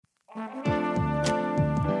You're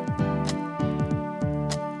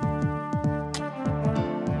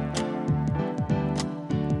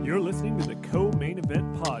listening to the Co-Main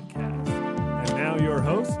Event Podcast. And now your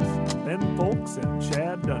hosts, Ben Folks and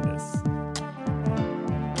Chad Dundas.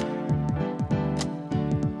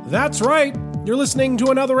 That's right. You're listening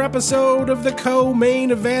to another episode of the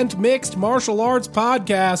Co-Main Event Mixed Martial Arts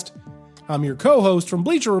Podcast. I'm your co-host from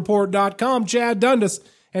BleacherReport.com, Chad Dundas,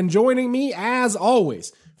 and joining me, as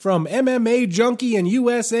always, from MMA Junkie and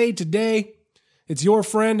USA Today, it's your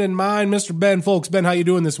friend and mine, Mr. Ben Folks. Ben, how you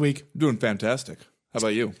doing this week? Doing fantastic. How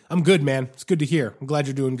about you? I'm good, man. It's good to hear. I'm glad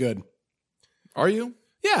you're doing good. Are you?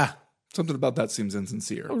 Yeah. Something about that seems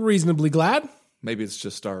insincere. I'm reasonably glad. Maybe it's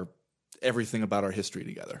just everything about our history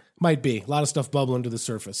together. Might be. A lot of stuff bubbling to the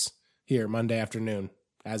surface here Monday afternoon,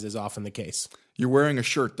 as is often the case. You're wearing a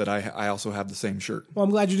shirt that I also have the same shirt. Well, I'm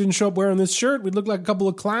glad you didn't show up wearing this shirt. We'd look like a couple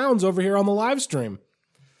of clowns over here on the live stream.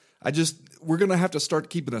 We're going to have to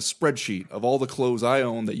start keeping a spreadsheet of all the clothes I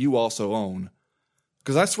own that you also own.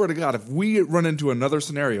 Because I swear to God, if we run into another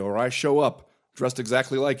scenario where I show up dressed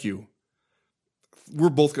exactly like you,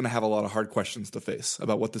 we're both going to have a lot of hard questions to face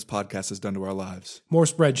about what this podcast has done to our lives. More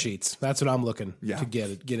spreadsheets. That's what I'm looking to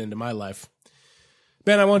get into my life.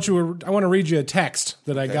 Ben, I want to read you a text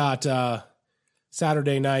that I got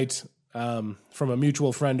Saturday night from a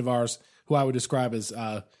mutual friend of ours who I would describe as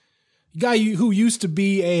a guy who used to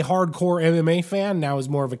be a hardcore MMA fan, now is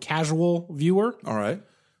more of a casual viewer. All right.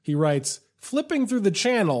 He writes, flipping through the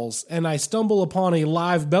channels and I stumble upon a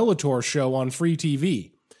live Bellator show on free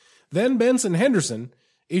TV. Then Benson Henderson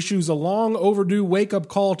issues a long overdue wake-up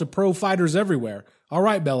call to pro fighters everywhere. All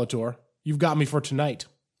right, Bellator, you've got me for tonight.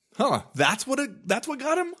 Huh, that's what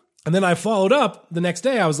got him? And then I followed up the next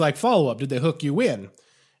day. I was like, follow-up, did they hook you in?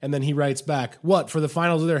 And then he writes back, what, for the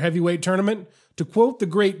finals of their heavyweight tournament? To quote the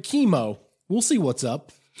great Chemo, we'll see what's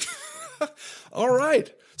up. All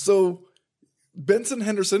right. So Benson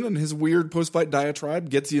Henderson and his weird post-fight diatribe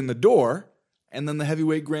gets you in the door, and then the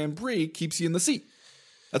heavyweight Grand Prix keeps you in the seat.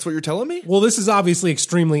 That's what you're telling me? Well, this is obviously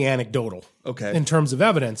extremely anecdotal. Okay. In terms of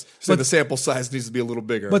evidence. So the sample size needs to be a little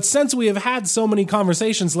bigger. But since we have had so many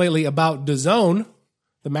conversations lately about DAZN,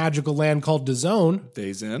 the magical land called DAZN,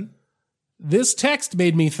 Days in. This text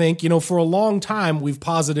made me think, for a long time we've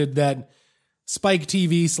posited that Spike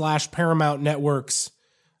TV / Paramount Network's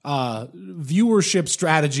viewership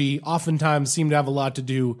strategy oftentimes seemed to have a lot to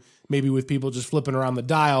do maybe with people just flipping around the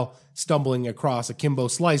dial, stumbling across a Kimbo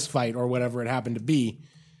Slice fight or whatever it happened to be.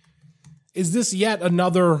 Is this yet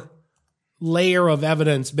another layer of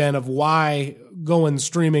evidence, Ben, of why going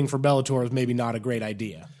streaming for Bellator is maybe not a great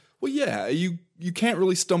idea? Well, yeah, you can't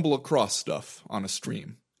really stumble across stuff on a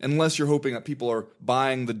stream unless you're hoping that people are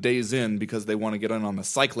buying the Days in because they want to get in on the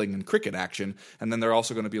cycling and cricket action, and then they're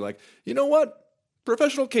also going to be like, you know what?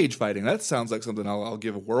 Professional cage fighting, that sounds like something I'll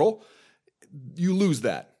give a whirl. You lose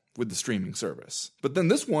that with the streaming service. But then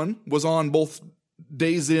this one was on both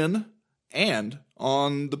Days in and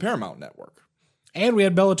on the Paramount Network. And we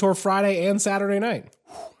had Bellator Friday and Saturday night.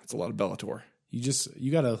 That's a lot of Bellator.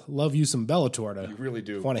 You got to love you some Bellator to you really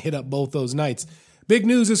do want to hit up both those nights. Big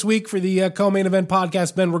news this week for the Co-Main Event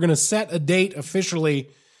Podcast, Ben. We're going to set a date officially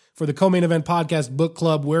for the Co-Main Event Podcast Book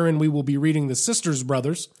Club, wherein we will be reading The Sisters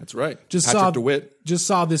Brothers. That's right. Patrick DeWitt. Just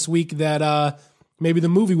saw this week that maybe the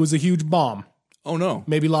movie was a huge bomb. Oh, no.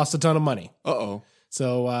 Maybe lost a ton of money. Uh-oh.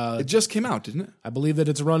 So it just came out, didn't it? I believe that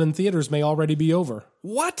its run in theaters may already be over.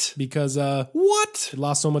 What? Because what? It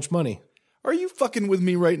lost so much money. Are you fucking with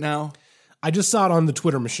me right now? I just saw it on the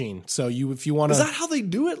Twitter machine. So if you want to, is that how they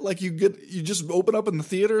do it? Like you just open up in the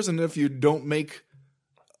theaters, and if you don't make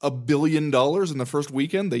 $1 billion in the first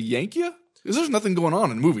weekend, they yank you? Because there's nothing going on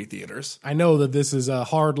in movie theaters. I know that this is a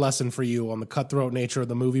hard lesson for you on the cutthroat nature of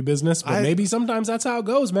the movie business, but maybe sometimes that's how it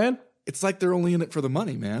goes, man. It's like they're only in it for the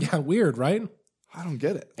money, man. Yeah, weird, right? I don't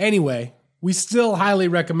get it. Anyway, we still highly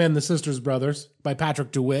recommend The Sisters Brothers by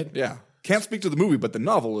Patrick DeWitt. Yeah. Can't speak to the movie, but the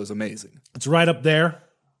novel is amazing. It's right up there,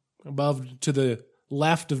 above to the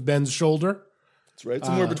left of Ben's shoulder. That's right.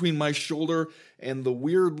 Somewhere between my shoulder and the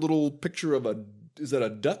weird little picture of is that a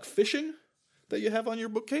duck fishing that you have on your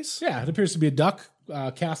bookcase? Yeah, it appears to be a duck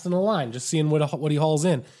casting a line, just seeing what he hauls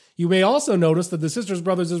in. You may also notice that The Sisters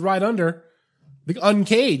Brothers is right under the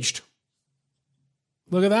Uncaged.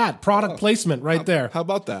 Look at that. Product placement right there. How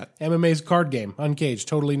about that? MMA's card game. Uncaged.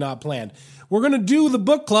 Totally not planned. We're going to do the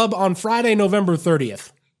book club on Friday, November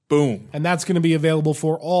 30th. Boom. And that's going to be available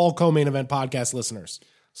for all Co-Main Event podcast listeners.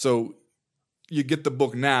 So you get the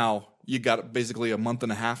book now. You got basically a month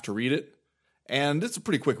and a half to read it. And it's a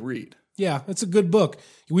pretty quick read. Yeah, it's a good book.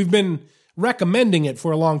 We've recommending it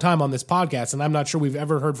for a long time on this podcast, and I'm not sure we've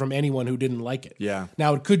ever heard from anyone who didn't like it. Yeah.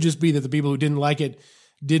 Now, it could just be that the people who didn't like it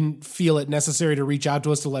didn't feel it necessary to reach out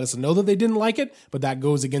to us to let us know that they didn't like it, but that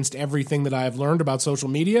goes against everything that I have learned about social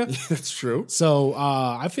media. That's true. So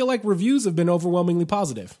I feel like reviews have been overwhelmingly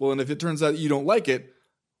positive. Well, and if it turns out you don't like it,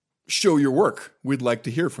 show your work. We'd like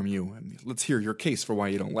to hear from you. And let's hear your case for why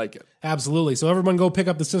you don't like it. Absolutely. So everyone go pick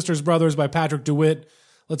up The Sisters Brothers by Patrick DeWitt.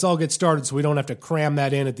 Let's all get started so we don't have to cram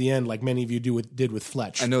that in at the end like many of you did with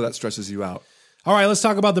Fletch. I know that stresses you out. All right, let's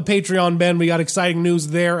talk about the Patreon, Ben. We got exciting news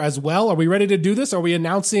there as well. Are we ready to do this? Are we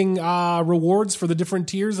announcing rewards for the different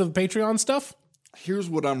tiers of Patreon stuff? Here's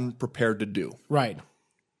what I'm prepared to do. Right.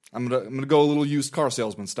 I'm gonna go a little used car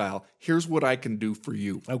salesman style. Here's what I can do for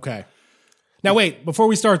you. Okay. Now wait, before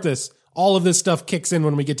we start this, all of this stuff kicks in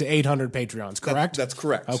when we get to 800 Patreons, correct? That's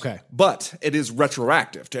correct. Okay. But it is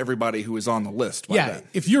retroactive to everybody who is on the list by then.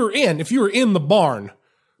 If you were in the barn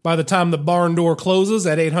by the time the barn door closes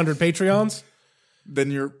at 800 Patreons,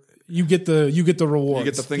 then you get the rewards.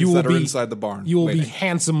 You get the things that are inside the barn. You will be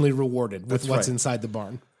handsomely rewarded with what's inside the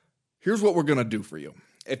barn. Here's what we're going to do for you.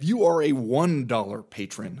 If you are a $1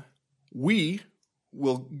 patron, we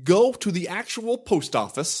will go to the actual post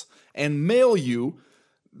office and mail you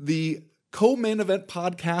the Co-Main Event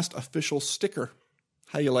Podcast official sticker.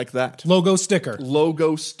 How you like that? Logo sticker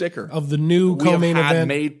Of the new Co-Main we have had Event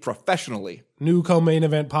made professionally. New Co-Main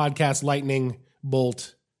Event Podcast lightning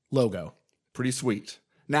bolt logo. Pretty sweet.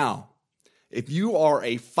 Now, if you are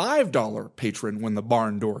a $5 patron when the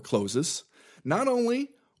barn door closes, not only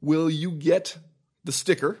will you get the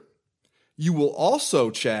sticker, you will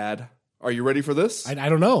also, Chad, are you ready for this? I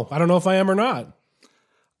don't know. I don't know if I am or not.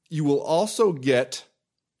 You will also get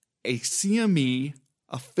a CME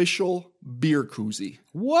official beer koozie.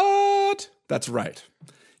 What? That's right.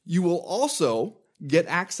 You will also get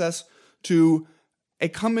access to a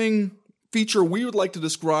coming feature we would like to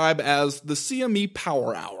describe as the CME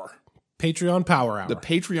Power Hour. Patreon Power Hour. The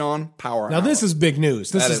Patreon Power Hour. Now, this is big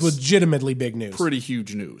news. This is legitimately big news. Pretty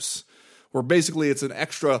huge news. Where basically it's an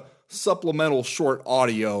extra supplemental short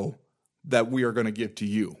audio that we are going to give to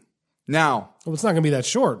you. Now, well, it's not going to be that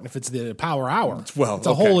short if it's the Power Hour. Well, it's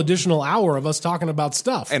a whole additional hour of us talking about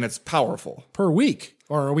stuff. And it's powerful. Per week.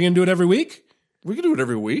 Or are we going to do it every week? We can do it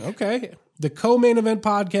every week. Okay. The Co-Main Event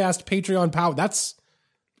Podcast, Patreon Power. That's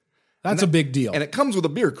a big deal. And it comes with a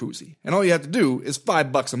beer koozie. And all you have to do is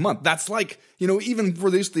 $5 a month. That's like, even for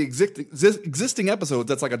the existing episodes,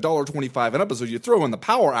 that's like $1.25 an episode. You throw in the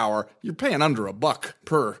Power Hour, you're paying under $1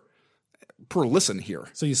 per listen here.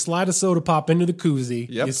 So you slide a soda pop into the koozie,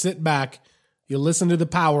 you sit back, you listen to the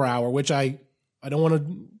Power Hour, which I don't want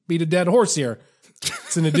to beat a dead horse here.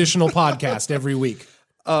 It's an additional podcast every week.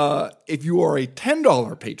 If you are a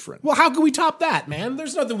 $10 patron. Well, how can we top that, man?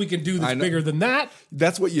 There's nothing we can do that's bigger than that.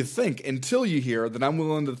 That's what you think until you hear that I'm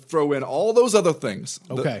willing to throw in all those other things.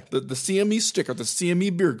 Okay. The CME sticker, the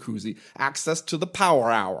CME beer koozie, access to the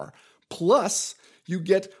Power Hour. Plus, you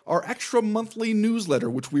get our extra monthly newsletter,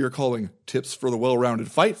 which we are calling Tips for the Well-Rounded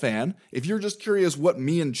Fight Fan. If you're just curious what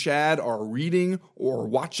me and Chad are reading or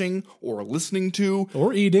watching or listening to.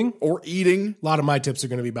 Or eating. A lot of my tips are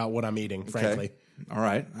going to be about what I'm eating, frankly. All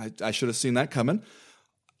right. I should have seen that coming.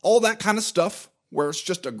 All that kind of stuff where it's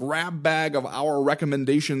just a grab bag of our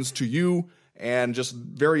recommendations to you and just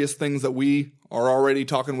various things that we are already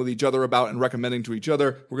talking with each other about and recommending to each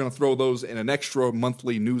other. We're going to throw those in an extra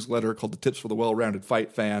monthly newsletter called the Tips for the Well-Rounded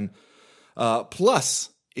Fight Fan.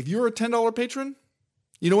 Plus, if you're a $10 patron,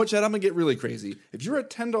 you know what, Chad? I'm going to get really crazy. If you're a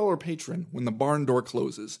 $10 patron when the barn door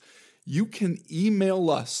closes, you can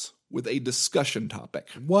email us with a discussion topic.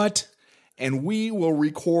 What? And we will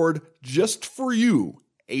record just for you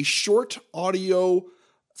a short audio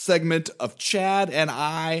segment of Chad and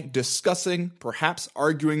I discussing, perhaps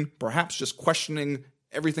arguing, perhaps just questioning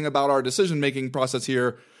everything about our decision-making process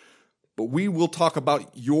here. But we will talk about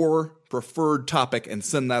your preferred topic and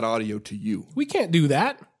send that audio to you. We can't do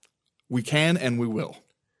that. We can and we will.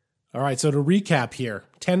 All right, so to recap here,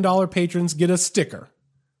 $10 patrons get a sticker.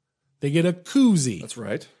 They get a koozie. That's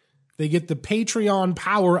right. They get the Patreon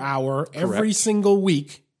Power Hour every single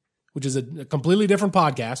week, which is a completely different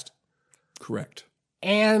podcast. Correct.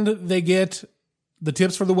 And they get the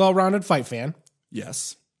Tips for the Well-Rounded Fight Fan.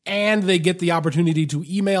 Yes. And they get the opportunity to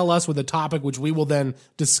email us with a topic which we will then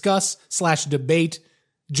discuss/debate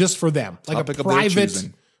just for them. Like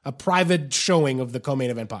a private showing of the Co-Main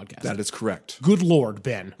Event Podcast. That is correct. Good Lord,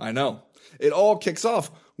 Ben. I know. It all kicks off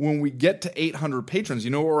when we get to 800 patrons. You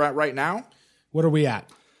know where we're at right now? What are we at?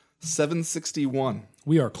 761.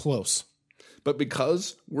 We are close. But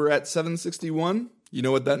because we're at 761, you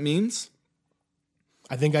know what that means?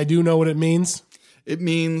 I think I do know what it means. It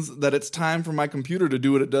means that it's time for my computer to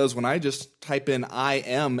do what it does when I just type in I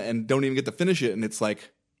am and don't even get to finish it. And it's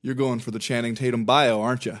like, you're going for the Channing Tatum bio,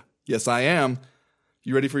 aren't you? Yes, I am.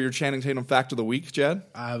 You ready for your Channing Tatum fact of the week, Chad?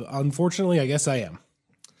 Unfortunately, I guess I am.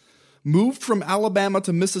 Moved from Alabama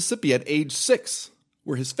to Mississippi at age 6,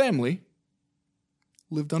 where his family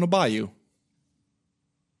lived on a bayou.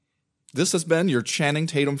 This has been your Channing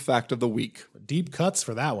Tatum fact of the week. Deep cuts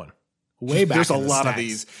for that one. Way back. There's a in the lot of stats.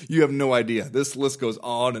 these. You have no idea. This list goes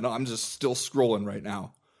on and on. I'm just still scrolling right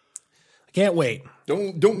now. I can't wait.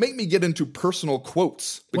 Don't make me get into personal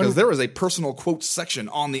quotes, because there is a personal quotes section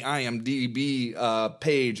on the IMDb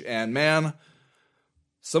page, and man,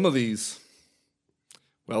 some of these,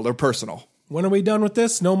 well, they're personal. When are we done with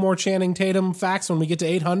this? No more Channing Tatum facts when we get to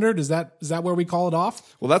 800? Is that where we call it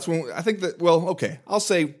off? Well, that's when I think that. Well, okay, I'll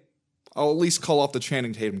at least call off the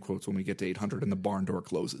Channing Tatum quotes when we get to 800 and the barn door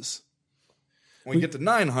closes. When we get to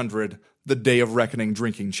 900, the Day of Reckoning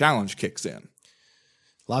drinking challenge kicks in.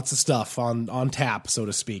 Lots of stuff on tap, so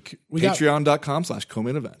to speak.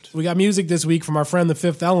 Patreon.com/co-main event. We got music this week from our friend The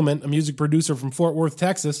Fifth Element, a music producer from Fort Worth,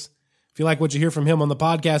 Texas. If you like what you hear from him on the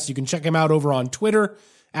podcast, you can check him out over on Twitter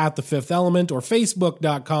at The Fifth Element, or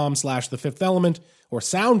Facebook.com/The Fifth Element, or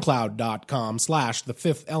SoundCloud.com/The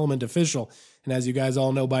Fifth Element Official. And as you guys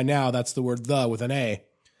all know by now, that's the word "the" with an A.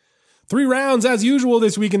 3 rounds as usual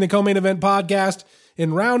this week in the Co-Main Event podcast.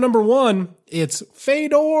 In round number 1, it's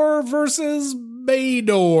Fedor versus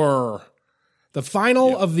Bador. The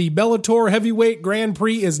final of the Bellator Heavyweight Grand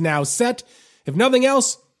Prix is now set. If nothing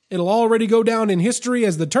else, it'll already go down in history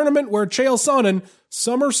as the tournament where Chael Sonnen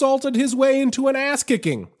somersaulted his way into an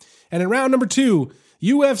ass-kicking. And in round number 2,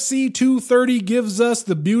 UFC 230 gives us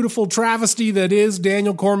the beautiful travesty that is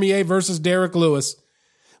Daniel Cormier versus Derek Lewis.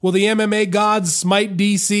 Will the MMA gods smite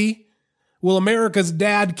DC? Will America's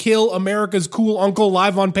dad kill America's cool uncle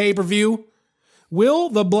live on pay-per-view? Will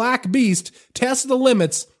the Black Beast test the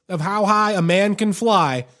limits of how high a man can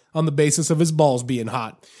fly on the basis of his balls being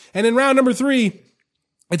hot? And in round number 3,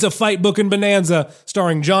 it's a fight booking bonanza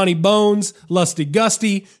starring Johnny Bones, Lusty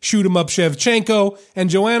Gusty, Shoot 'em Up Shevchenko, and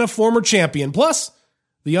Joanna, former champion. Plus,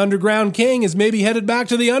 the Underground King is maybe headed back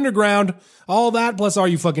to the underground. All that, plus Are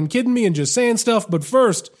You Fucking Kidding Me and just saying stuff. But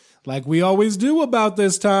first, like we always do about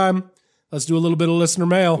this time, let's do a little bit of listener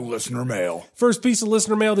mail. Listener mail. First piece of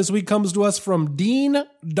listener mail this week comes to us from Dean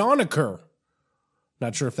Donaker.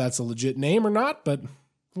 Not sure if that's a legit name or not, but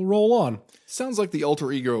we'll roll on. Sounds like the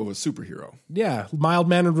alter ego of a superhero. Yeah,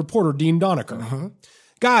 mild-mannered reporter Dean Donaker.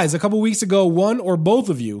 Guys, a couple weeks ago, one or both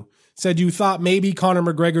of you said you thought maybe Conor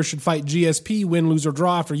McGregor should fight GSP, win, lose, or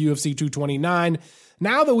draw after UFC 229.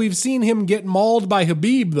 Now that we've seen him get mauled by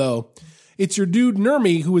Khabib, though, it's your dude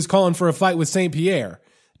Nurmi who is calling for a fight with St. Pierre.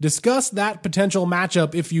 Discuss that potential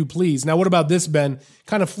matchup, if you please. Now, what about this, Ben?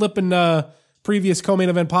 Kind of flipping previous co-main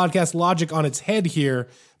event podcast logic on its head here.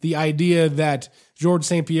 The idea that George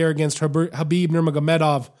St. Pierre against Khabib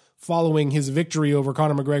Nurmagomedov following his victory over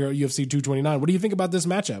Conor McGregor at UFC 229. What do you think about this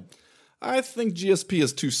matchup? I think GSP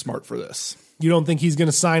is too smart for this. You don't think he's going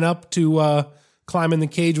to sign up to climb in the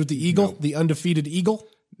cage with the Eagle, the undefeated Eagle?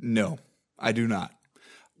 No, I do not.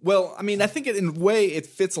 Well, I mean, I think in a way it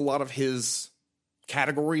fits a lot of his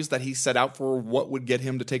categories that he set out for what would get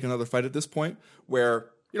him to take another fight at this point, where,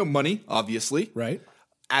 money, obviously. Right.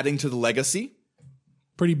 Adding to the legacy.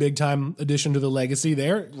 Pretty big time addition to the legacy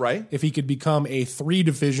there. Right. If he could become a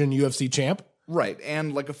 3-division UFC champ. Right.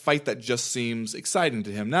 And like a fight that just seems exciting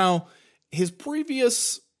to him. Now, his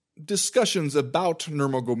previous discussions about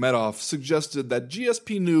Nurmagomedov suggested that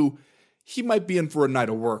GSP knew he might be in for a night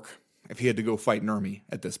of work if he had to go fight Nurmi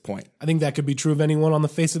at this point. I think that could be true of anyone on the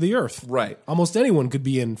face of the earth. Right. Almost anyone could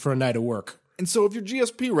be in for a night of work. And so if you're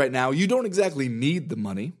GSP right now, you don't exactly need the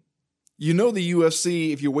money. You know the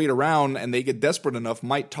UFC, if you wait around and they get desperate enough,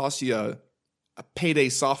 might toss you a payday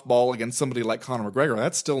softball against somebody like Conor McGregor.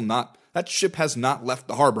 That's still not, that ship has not left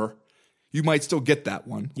the harbor. You might still get that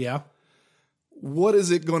one. Yeah. What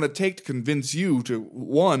is it going to take to convince you to,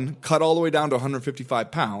 one, cut all the way down to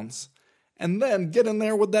 155 pounds, and then get in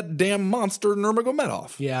there with that damn monster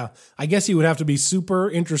Nurmagomedov? Yeah. I guess he would have to be super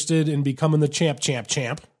interested in becoming the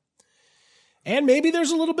champ. And maybe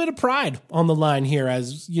there's a little bit of pride on the line here.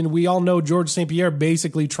 As we all know, George St. Pierre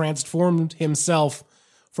basically transformed himself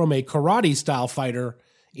from a karate-style fighter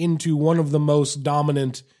into one of the most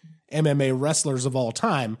dominant MMA wrestlers of all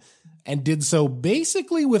time, and did so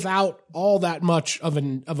basically without all that much of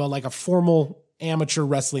a formal amateur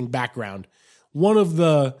wrestling background. One of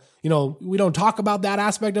the, we don't talk about that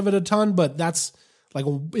aspect of it a ton, but that's, like,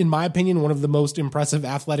 in my opinion, one of the most impressive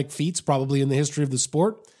athletic feats probably in the history of the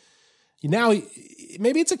sport. Now,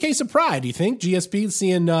 maybe it's a case of pride. Do you think GSP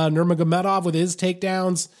seeing Nurmagomedov with his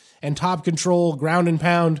takedowns and top control, ground and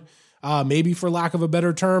pound, maybe for lack of a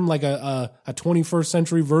better term, like a 21st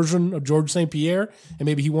century version of George St. Pierre, and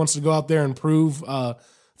maybe he wants to go out there and prove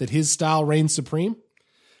that his style reigns supreme?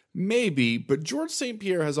 Maybe, but George St.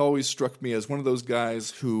 Pierre has always struck me as one of those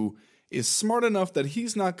guys who is smart enough that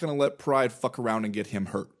he's not going to let pride fuck around and get him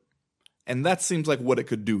hurt. And that seems like what it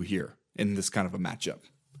could do here in this kind of a matchup.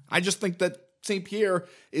 I just think that St. Pierre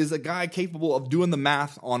is a guy capable of doing the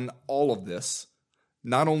math on all of this.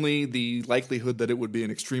 Not only the likelihood that it would be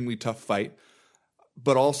an extremely tough fight,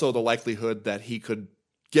 but also the likelihood that he could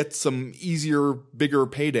get some easier, bigger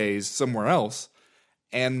paydays somewhere else.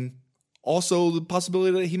 And also the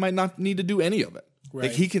possibility that he might not need to do any of it.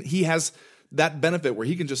 Right. Like he has that benefit where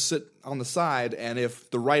he can just sit on the side, and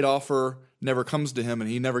if the right offer never comes to him and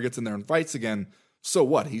he never gets in there and fights again, so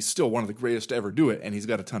what? He's still one of the greatest to ever do it, and he's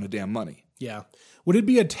got a ton of damn money. Yeah. Would it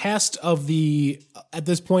be a test of the, at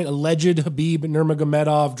this point, alleged Khabib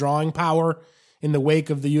Nurmagomedov drawing power in the wake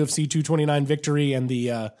of the UFC 229 victory and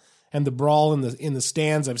the brawl in the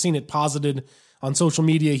stands? I've seen it posited on social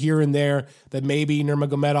media here and there that maybe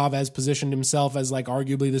Nurmagomedov has positioned himself as like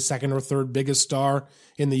arguably the second or third biggest star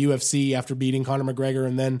in the UFC after beating Conor McGregor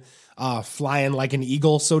and then flying like an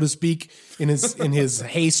eagle, so to speak, in his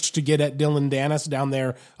haste to get at Dylan Dennis down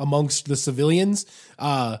there amongst the civilians.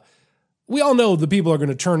 We all know the people are going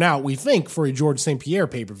to turn out, we think, for a George St. Pierre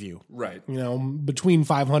pay-per-view. Right. You know, between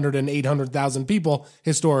 500 and 800,000 people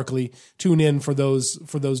historically tune in for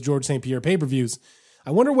those George St. Pierre pay-per-views. I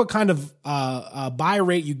wonder what kind of buy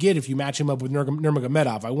rate you get if you match him up with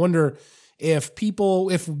Nurmagomedov. I wonder if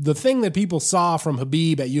the thing that people saw from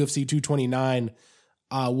Khabib at UFC 229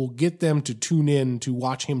 will get them to tune in to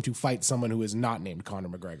watch him to fight someone who is not named Conor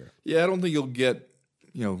McGregor. Yeah, I don't think you'll get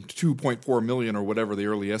 2.4 million or whatever the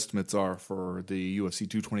early estimates are for the UFC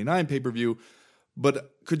 229 pay-per-view.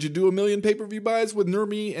 But could you do 1 million pay-per-view buys with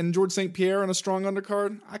Nurmi and George St. Pierre on a strong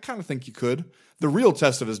undercard? I kind of think you could. The real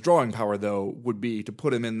test of his drawing power, though, would be to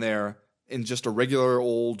put him in there in just a regular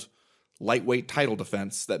old lightweight title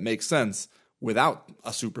defense that makes sense without a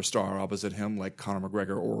superstar opposite him like Conor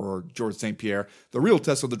McGregor or George St. Pierre. The real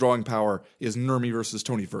test of the drawing power is Nurmi versus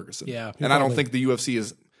Tony Ferguson. Yeah, and I don't think the UFC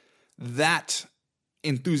is that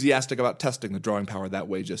enthusiastic about testing the drawing power that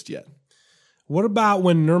way just yet. What about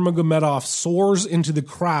when Nurmagomedov soars into the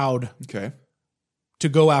crowd to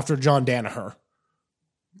go after John Danaher?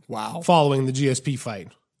 Wow. Following the GSP fight.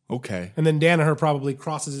 Okay. And then Danaher probably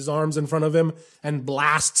crosses his arms in front of him and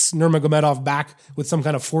blasts Nurmagomedov back with some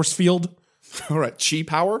kind of force field. All right. Chi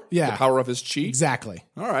power? Yeah. The power of his chi? Exactly.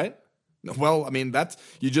 All right. Well, I mean,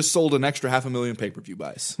 you just sold an extra 500,000 pay-per-view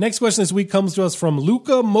buys. Next question this week comes to us from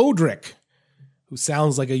Luka Modric, who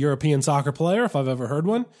sounds like a European soccer player, if I've ever heard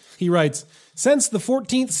one. He writes, since the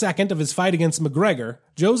 14th second of his fight against McGregor,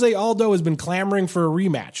 Jose Aldo has been clamoring for a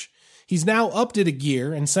rematch. He's now upped it a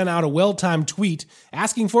gear and sent out a well-timed tweet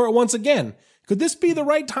asking for it once again. Could this be the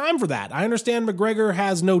right time for that? I understand McGregor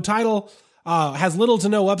has no title, has little to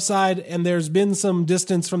no upside, and there's been some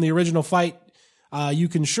distance from the original fight. You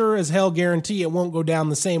can sure as hell guarantee it won't go down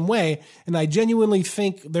the same way, and I genuinely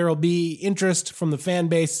think there'll be interest from the fan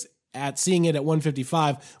base at seeing it at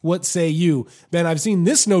 155. What say you? Ben, I've seen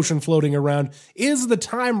this notion floating around. Is the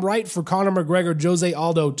time right for Conor McGregor, Jose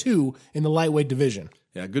Aldo 2 in the lightweight division?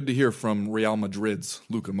 Yeah, good to hear from Real Madrid's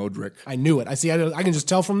Luka Modric. I knew it. I can just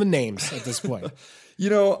tell from the names at this point.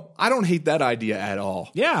 I don't hate that idea at all.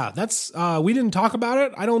 Yeah, that's we didn't talk about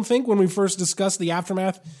it, I don't think, when we first discussed the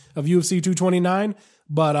aftermath of UFC 229,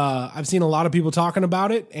 but I've seen a lot of people talking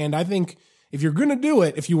about it, and I think if you're going to do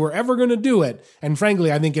it, if you were ever going to do it, and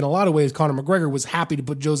frankly, I think in a lot of ways, Conor McGregor was happy to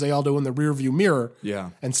put Jose Aldo in the rearview mirror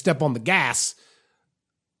and step on the gas.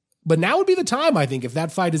 But now would be the time, I think, if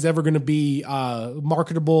that fight is ever going to be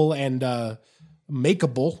marketable and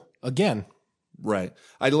makeable again. Right.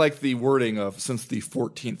 I like the wording of since the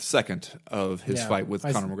 14th second of his fight with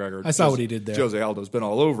Conor McGregor. I saw what he did there. Jose Aldo's been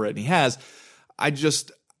all over it, and he has.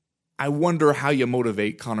 I wonder how you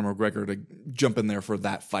motivate Conor McGregor to jump in there for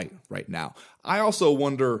that fight right now. I also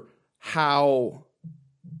wonder how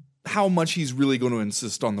much he's really going to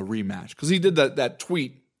insist on the rematch. Because he did that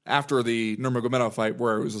tweet after the Nurmagomedov fight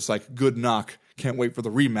where it was just like, good knock, can't wait for the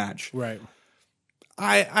rematch. Right.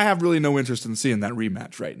 I have really no interest in seeing that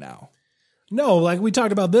rematch right now. No, like we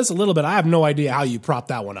talked about this a little bit. I have no idea how you prop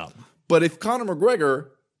that one up. But if Conor McGregor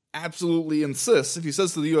absolutely insists, if he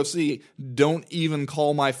says to the UFC, don't even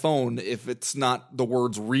call my phone if it's not the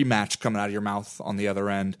words rematch coming out of your mouth on the other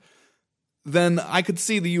end, then I could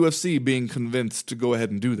see the UFC being convinced to go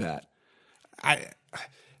ahead and do that.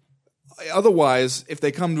 Otherwise, if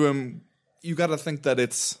they come to him you got to think that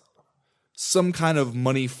it's some kind of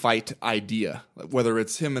money fight idea, whether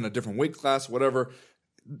it's him in a different weight class, whatever.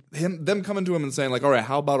 Them coming to him and saying like, all right,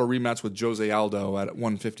 how about a rematch with Jose Aldo at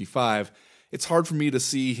 155? It's hard for me to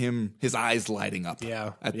see his eyes lighting up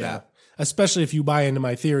at that. Especially if you buy into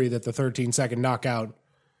my theory that the 13-second knockout,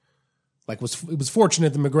 it was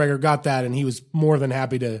fortunate that McGregor got that, and he was more than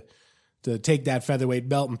happy to take that featherweight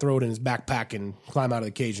belt and throw it in his backpack and climb out of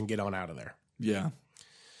the cage and get on out of there. Yeah.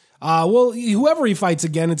 Well, whoever he fights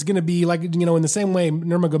again, it's going to be in the same way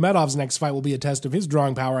Nurmagomedov's next fight will be a test of his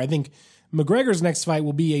drawing power. I think McGregor's next fight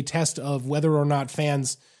will be a test of whether or not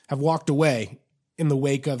fans have walked away in the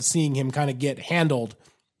wake of seeing him kind of get handled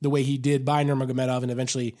the way he did by Nurmagomedov and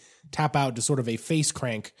eventually tap out to sort of a face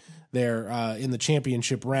crank there in the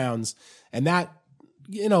championship rounds. And that,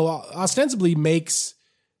 ostensibly makes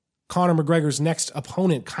Conor McGregor's next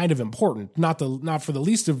opponent kind of important, not for the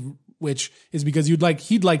least of which is because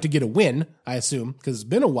he'd like to get a win, I assume, because it's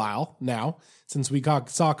been a while now since we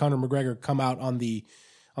saw Conor McGregor come out on the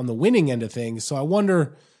winning end of things. So I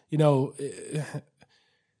wonder, a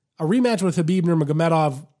rematch with Khabib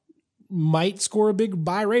Nurmagomedov might score a big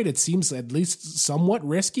buy rate. It seems at least somewhat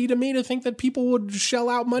risky to me to think that people would shell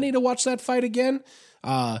out money to watch that fight again.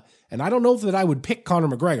 And I don't know that I would pick Conor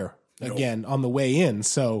McGregor again on the way in.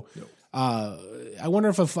 So I wonder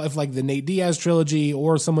if like the Nate Diaz trilogy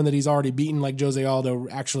or someone that he's already beaten like Jose Aldo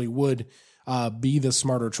actually would be the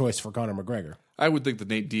smarter choice for Conor McGregor. I would think the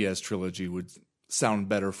Nate Diaz trilogy would sound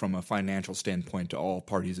better from a financial standpoint to all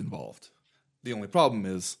parties involved. The only problem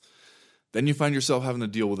is then you find yourself having to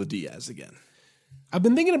deal with a Diaz again. I've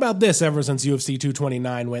been thinking about this ever since UFC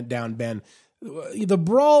 229 went down, Ben. The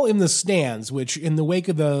brawl in the stands, which in the wake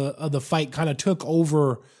of the fight kind of took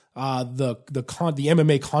over the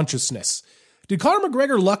MMA consciousness. Did Conor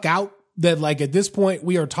McGregor luck out that at this point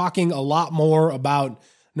we are talking a lot more about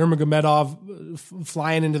Nurmagomedov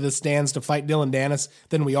flying into the stands to fight Dylan Dennis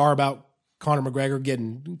than we are about Conor McGregor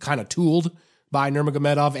getting kind of tooled by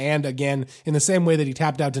Nurmagomedov, and again, in the same way that he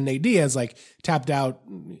tapped out to Nate Diaz, tapped out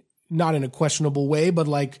not in a questionable way, but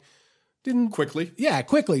didn't quickly. Yeah,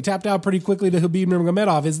 quickly. Tapped out pretty quickly to Khabib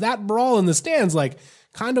Nurmagomedov. Is that brawl in the stands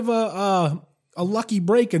kind of a lucky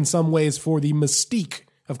break in some ways for the mystique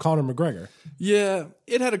of Conor McGregor? Yeah,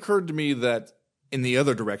 it had occurred to me that in the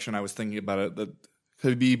other direction I was thinking about it, that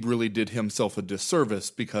Khabib really did himself a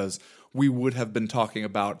disservice because we would have been talking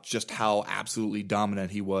about just how absolutely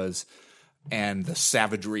dominant he was and the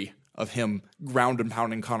savagery of him ground and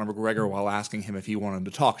pounding Conor McGregor while asking him if he wanted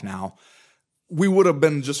to talk now. We would have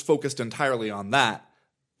been just focused entirely on that.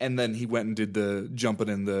 And then he went and did the jumping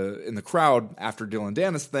in the crowd after Dylan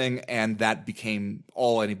Dennis thing, and that became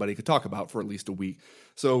all anybody could talk about for at least a week.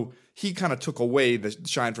 So he kind of took away the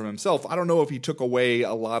shine from himself. I don't know if he took away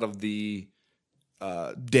a lot of the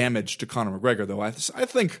damage to Conor McGregor, though. I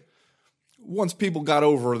think once people got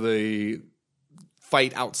over the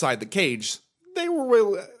fight outside the cage, they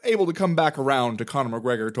were able to come back around to Conor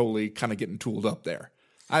McGregor totally kind of getting tooled up there.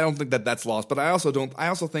 I don't think that that's lost, but I also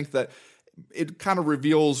think that it kind of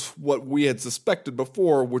reveals what we had suspected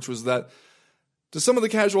before, which was that to some of the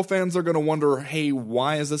casual fans, they're going to wonder, hey,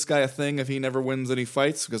 why is this guy a thing if he never wins any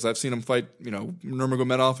fights? Because I've seen him fight,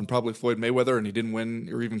 Nurmagomedov and probably Floyd Mayweather, and he didn't win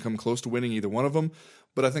or even come close to winning either one of them.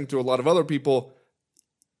 But I think to a lot of other people,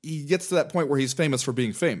 he gets to that point where he's famous for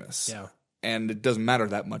being famous. Yeah. And it doesn't matter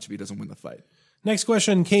that much if he doesn't win the fight. Next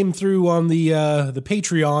question came through on the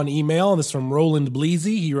Patreon email. This is from Roland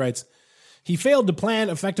Bleasy. He writes, he failed to plan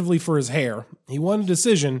effectively for his hair. He won a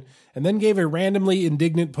decision and then gave a randomly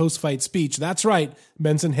indignant post-fight speech. That's right,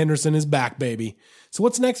 Benson Henderson is back, baby. So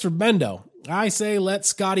what's next for Bendo? I say let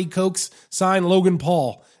Scotty Cokes sign Logan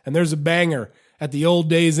Paul, and there's a banger at the Old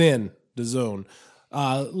Days Inn, the Zone.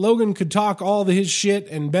 Logan could talk all his shit,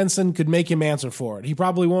 and Benson could make him answer for it. He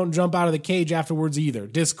probably won't jump out of the cage afterwards either.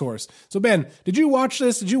 Discourse. So, Ben, did you watch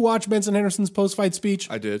this? Did you watch Benson Henderson's post-fight speech?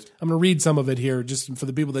 I did. I'm going to read some of it here, just for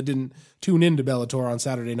the people that didn't tune into Bellator on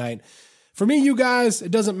Saturday night. For me, you guys, it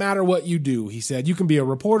doesn't matter what you do, he said. You can be a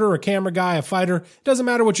reporter, a camera guy, a fighter. It doesn't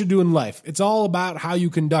matter what you do in life. It's all about how you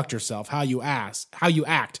conduct yourself, how you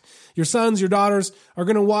act. Your sons, your daughters are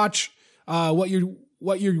going to watch what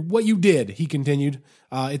you did, he continued.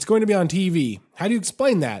 It's going to be on TV. How do you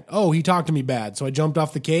explain that? Oh, he talked to me bad, so I jumped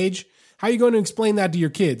off the cage. How are you going to explain that to your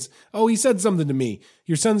kids? Oh, he said something to me.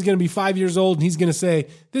 Your son's going to be 5 years old, and he's going to say,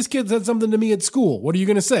 this kid said something to me at school. What are you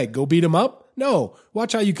going to say? Go beat him up? No.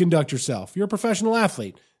 Watch how you conduct yourself. You're a professional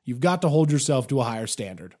athlete. You've got to hold yourself to a higher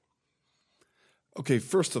standard. Okay,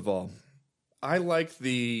 first of all, I like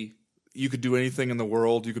you could do anything in the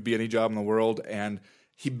world. You could be any job in the world, and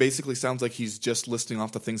he basically sounds like he's just listing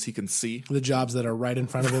off the things he can see. The jobs that are right in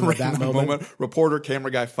front of him Right at that in the moment. Reporter,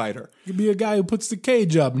 camera guy, fighter. You could be a guy who puts the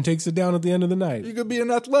cage up and takes it down at the end of the night. You could be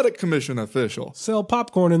an athletic commission official. Sell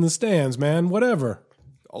popcorn in the stands, man. Whatever.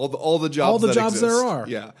 All the jobs that jobs exist. there are.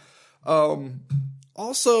 Yeah.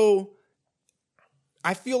 Also,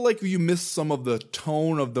 I feel like you missed some of the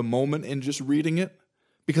tone of the moment in just reading it,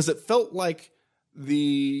 because it felt like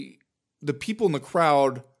the people in the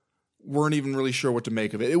crowd weren't even really sure what to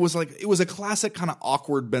make of it. It was a classic kind of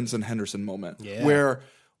awkward Benson Henderson moment where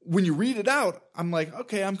when you read it out, I'm like,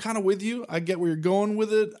 okay, I'm kind of with you. I get where you're going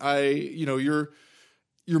with it.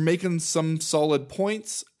 You're making some solid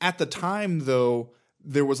points. At the time, though,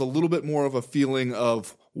 there was a little bit more of a feeling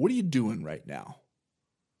of, what are you doing right now?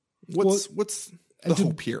 What's the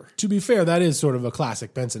hope here? To be fair, that is sort of a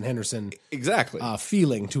classic Benson Henderson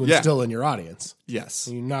feeling to instill in your audience. Yes.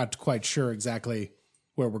 You're not quite sure exactly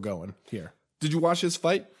where we're going here. Did you watch his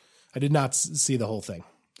fight? I did not see the whole thing.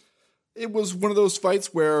 It was one of those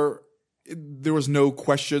fights where there was no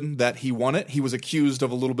question that he won it. He was accused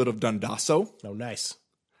of a little bit of dundasso. Oh, nice.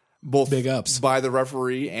 Both big ups by the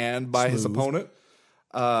referee and by his opponent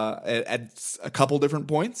at a couple different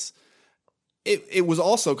points. It was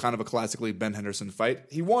also kind of a classically Ben Henderson fight.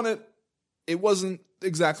 He won it. It wasn't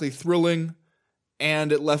exactly thrilling,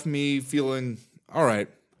 and it left me feeling, all right,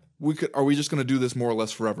 are we just going to do this more or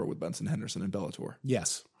less forever with Benson Henderson and Bellator?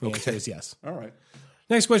 Yes. The answer is yes. All right.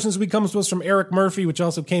 Next question this week comes to us from Eric Murphy, which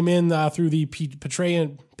also came in through the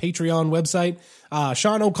Patreon website.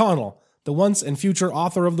 Sean O'Connell, the once and future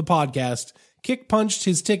author of the podcast, kick-punched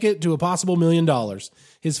his ticket to a possible $1 million.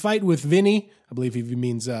 His fight with Vinny, I believe he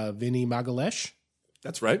means Vinny Magalesh.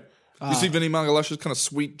 That's right. You see Vinny Magalesh's kind of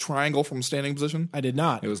sweet triangle from standing position? I did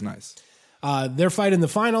not. It was nice. Their fight in the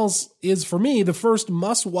finals is, for me, the first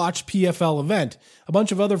must-watch PFL event. A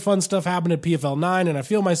bunch of other fun stuff happened at PFL 9, and I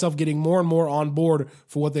feel myself getting more and more on board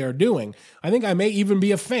for what they are doing. I think I may even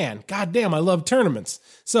be a fan. God damn, I love tournaments.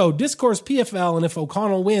 So, Discourse PFL, and if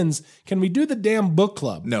O'Connell wins, can we do the damn book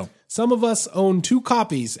club? No. Some of us own 2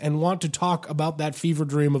 copies and want to talk about that fever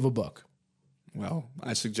dream of a book. Well,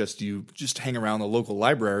 I suggest you just hang around the local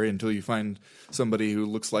library until you find somebody who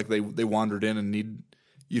looks like they wandered in and need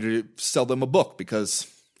you to sell them a book, because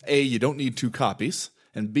A, you don't need 2 copies,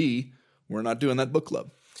 and B, we're not doing that book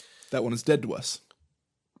club. That one is dead to us.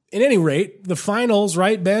 At any rate, the finals,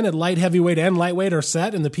 right, Ben, at light heavyweight and lightweight are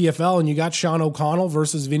set in the PFL, and you got Sean O'Connell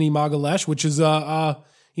versus Vinny Magalesh, which is, if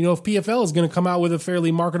PFL is going to come out with a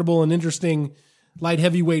fairly marketable and interesting light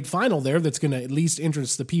heavyweight final there that's going to at least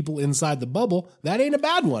interest the people inside the bubble, that ain't a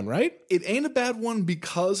bad one, right? It ain't a bad one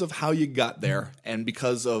because of how you got there and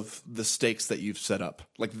because of the stakes that you've set up.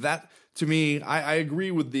 Like that, to me, I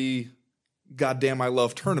agree with the goddamn I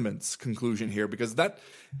love tournaments conclusion here, because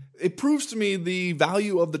it proves to me the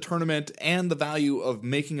value of the tournament and the value of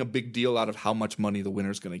making a big deal out of how much money the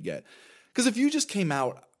winner's going to get. Because if you just came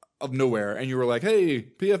out of nowhere and you were like, hey,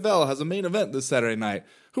 PFL has a main event this Saturday night.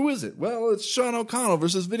 Who is it? Well, it's Sean O'Connell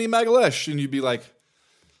versus Vinny Magalesh. And you'd be like,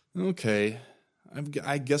 okay,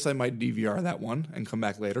 I guess I might DVR that one and come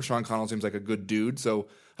back later. Sean O'Connell seems like a good dude, so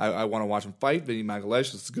I want to watch him fight. Vinny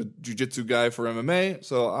Magalesh is a good jiu-jitsu guy for MMA,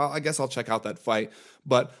 so I guess I'll check out that fight.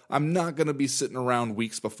 But I'm not going to be sitting around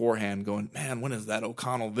weeks beforehand going, man, when is that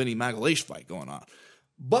O'Connell-Vinny Magalesh fight going on?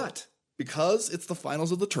 But because it's the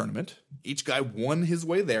finals of the tournament, each guy won his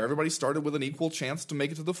way there. Everybody started with an equal chance to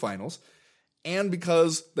make it to the finals. And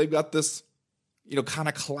because they've got this, kind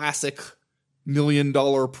of classic $1 million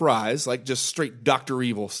prize, like just straight Dr.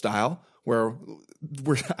 Evil style, where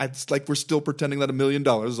it's like we're still pretending that $1 million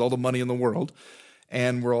is all the money in the world.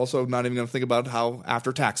 And we're also not even going to think about how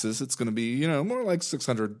after taxes, it's going to be, more like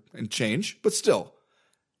 600 and change. But still,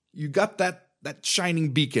 you got that shining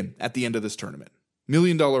beacon at the end of this tournament. $1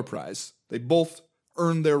 million prize. They both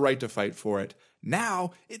earned their right to fight for it.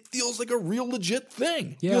 Now it feels like a real legit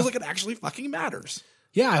thing. Yeah. Feels like it actually fucking matters.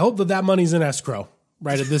 Yeah, I hope that money's in escrow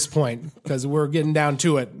right at this point, because we're getting down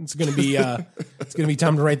to it. It's going to be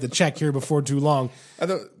time to write the check here before too long.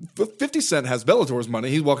 50 Cent has Bellator's money.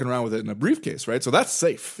 He's walking around with it in a briefcase, right? So that's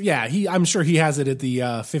safe. Yeah, I'm sure he has it at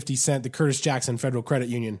the 50 Cent, the Curtis Jackson Federal Credit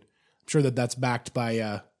Union. I'm sure that's backed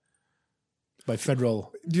by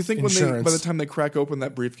federal. Do you think insurance. by the time they crack open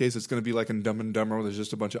that briefcase, it's going to be like in Dumb and Dumber, where there's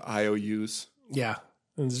just a bunch of IOUs? Yeah,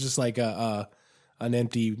 and it's just like an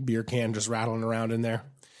empty beer can just rattling around in there.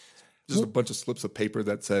 Just a bunch of slips of paper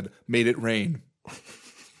that said, made it rain.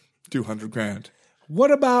 $200,000.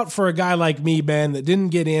 What about for a guy like me, Ben, that didn't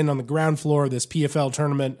get in on the ground floor of this PFL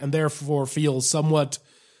tournament and therefore feels somewhat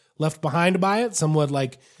left behind by it, somewhat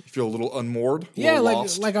like, You feel a little unmoored? yeah,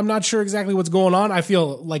 lost? like I'm not sure exactly what's going on. I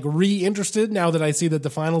feel like re-interested now that I see that the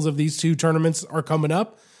finals of these two tournaments are coming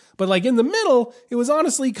up. But like in the middle, it was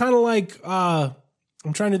honestly kind of like,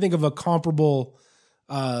 I'm trying to think of a comparable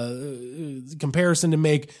comparison to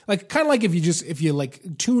make, like kind of like if you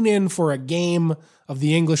like tune in for a game of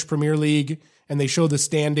the English Premier League and they show the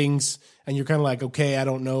standings and you're kind of like, okay, I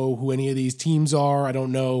don't know who any of these teams are. I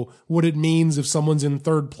don't know what it means if someone's in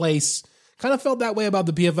third place. Kind of felt that way about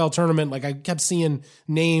the PFL tournament. Like I kept seeing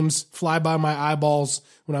names fly by my eyeballs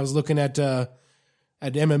when I was looking at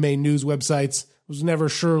MMA news websites. I was never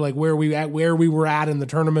sure like where we were at in the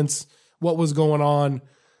tournaments, what was going on.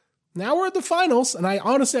 Now we're at the finals, and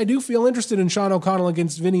I do feel interested in Sean O'Connell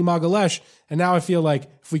against Vinny Magalesh. And now I feel like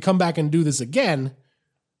if we come back and do this again,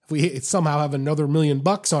 if we somehow have another $1 million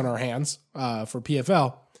on our hands for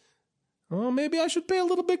PFL, well, maybe I should pay a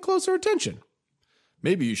little bit closer attention.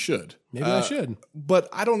 Maybe you should. Maybe I should. But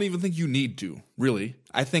I don't even think you need to, really.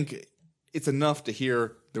 I think it's enough to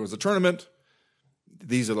hear there was a tournament.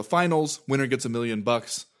 These are the finals. Winner gets $1 million.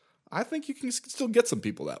 I think you can still get some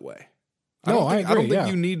people that way. I don't think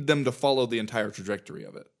you need them to follow the entire trajectory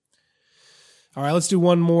of it. All right, let's do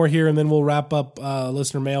one more here, and then we'll wrap up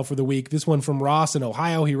listener mail for the week. This one from Ross in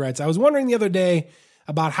Ohio. He writes, I was wondering the other day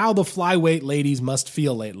about how the flyweight ladies must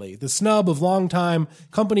feel lately. The snub of longtime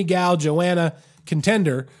company gal Joanna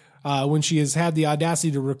Contender when she has had the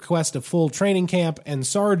audacity to request a full training camp, and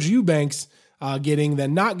Sarge Eubanks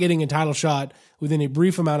not getting a title shot within a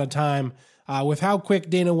brief amount of time. With how quick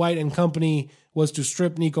Dana White and company was to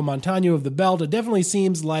strip Nico Montano of the belt, it definitely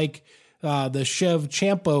seems like the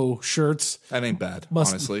Shevchenko shirts. That ain't bad,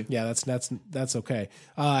 honestly. Yeah, that's okay.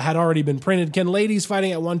 Had already been printed. Can ladies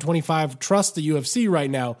fighting at 125 trust the UFC right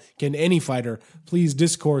now? Can any fighter? Please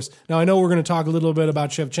discourse. Now, I know we're going to talk a little bit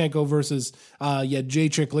about Shevchenko versus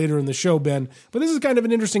Jacek later in the show, Ben, but this is kind of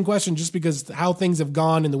an interesting question just because how things have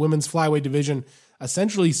gone in the women's flyweight division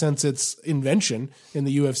essentially since its invention in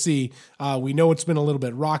the UFC. We know it's been a little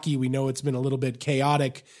bit rocky. We know it's been a little bit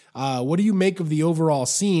chaotic. What do you make of the overall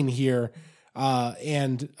scene here?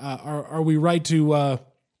 And are we right to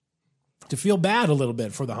feel bad a little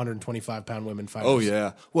bit for the 125-pound women fighters? Oh,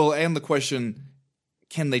 yeah. Well, and the question,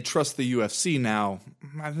 can they trust the UFC now?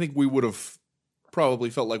 I think we would have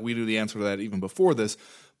probably felt like we knew the answer to that even before this.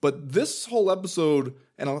 But this whole episode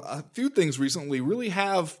and a few things recently really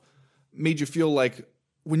have made you feel like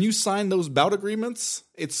when you sign those bout agreements,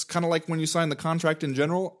 it's kind of like when you sign the contract in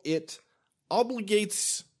general, it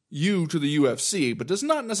obligates you to the UFC, but does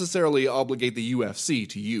not necessarily obligate the UFC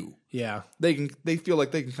to you. Yeah. They feel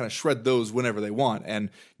like they can kind of shred those whenever they want and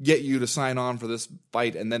get you to sign on for this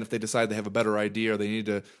fight, and then if they decide they have a better idea or they need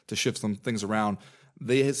to shift some things around,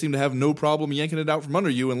 they seem to have no problem yanking it out from under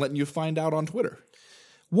you and letting you find out on Twitter.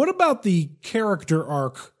 What about the character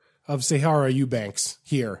arc of Sahara Eubanks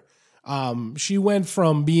here? She went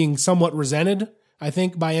from being somewhat resented, I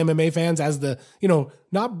think, by MMA fans as the,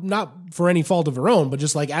 not for any fault of her own, but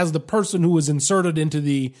just like as the person who was inserted into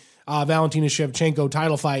the Valentina Shevchenko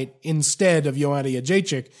title fight instead of Joanna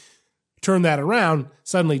Jacek. Turn that around,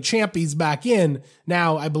 suddenly Champy's back in.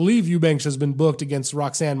 Now, I believe Eubanks has been booked against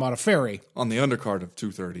Roxanne Modafferi. On the undercard of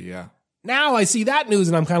 230, yeah. Now I see that news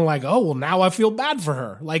and I'm kind of like, oh, well, now I feel bad for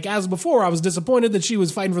her. Like, as before, I was disappointed that she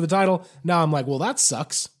was fighting for the title. Now I'm like, well, that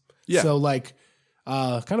sucks. Yeah. So, like,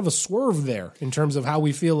 kind of a swerve there in terms of how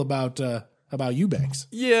we feel about Eubanks.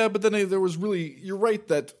 Yeah, but then there was really, you're right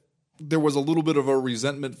that there was a little bit of a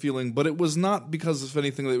resentment feeling, but it was not because of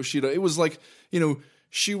anything that was Shida. It was like,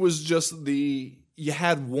 she was just you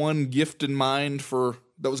had one gift in mind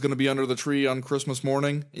that was going to be under the tree on Christmas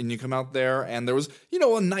morning, and you come out there and there was,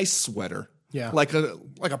 a nice sweater. Yeah. Like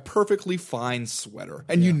a perfectly fine sweater.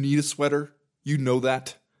 And you need a sweater. You know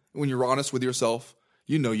that when you're honest with yourself.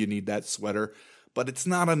 You know you need that sweater, but it's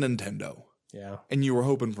not a Nintendo. Yeah. And you were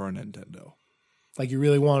hoping for a Nintendo. Like you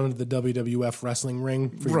really wanted the WWF wrestling ring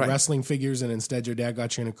for your Right. wrestling figures, and instead your dad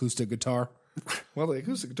got you an acoustic guitar. Well, the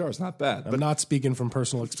acoustic guitar is not bad. I'm not speaking from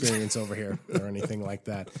personal experience over here or anything like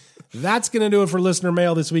that. That's going to do it for listener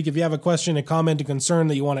mail this week. If you have a question, a comment, a concern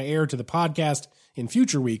that you want to air to the podcast in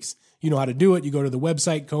future weeks, you know how to do it. You go to the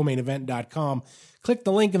website, comainevent.com. Click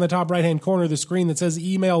the link in the top right-hand corner of the screen that says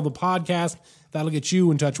email the podcast. That'll get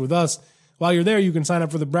you in touch with us. While you're there, you can sign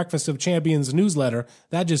up for the Breakfast of Champions newsletter.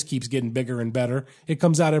 That just keeps getting bigger and better. It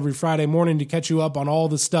comes out every Friday morning to catch you up on all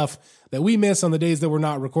the stuff that we miss on the days that we're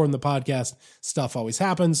not recording the podcast. Stuff always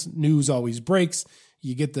happens. News always breaks.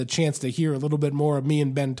 You get the chance to hear a little bit more of me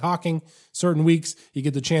and Ben talking. Certain weeks, you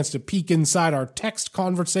get the chance to peek inside our text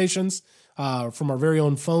conversations from our very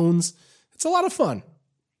own phones. It's a lot of fun.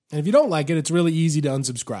 And if you don't like it, it's really easy to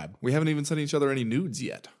unsubscribe. We haven't even sent each other any nudes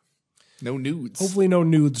yet. No nudes. Hopefully no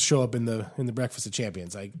nudes show up in the Breakfast of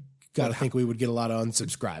Champions. I got to think we would get a lot of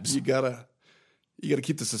unsubscribes. You gotta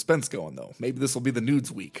keep the suspense going, though. Maybe this will be the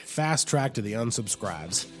nudes week. Fast track to the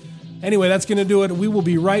unsubscribes. Anyway, that's going to do it. We will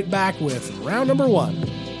be right back with round number 1.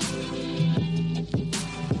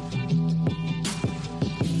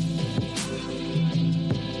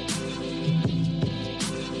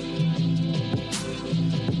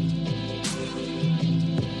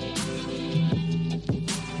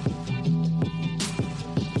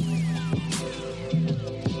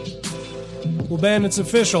 Well, Ben, it's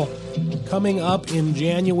official. Coming up in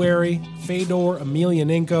January, Fedor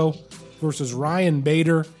Emelianenko versus Ryan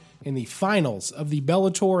Bader in the finals of the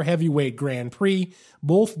Bellator Heavyweight Grand Prix.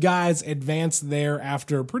 Both guys advanced there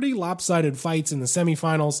after pretty lopsided fights in the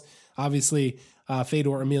semifinals. Obviously,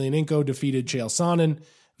 Fedor Emelianenko defeated Chael Sonnen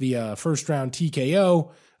via first-round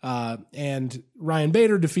TKO, and Ryan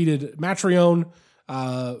Bader defeated Matrione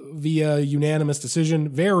via unanimous decision.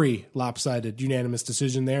 Very lopsided unanimous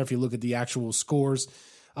decision there if you look at the actual scores.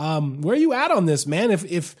 Where are you at on this, man?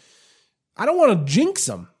 If I don't want to jinx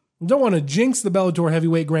them. I don't want to jinx the Bellator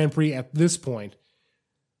Heavyweight Grand Prix at this point.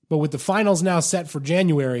 But with the finals now set for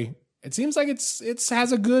January, it seems like it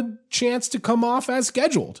has a good chance to come off as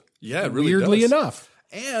scheduled. Yeah, it really weirdly does. enough.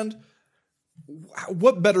 And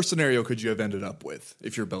what better scenario could you have ended up with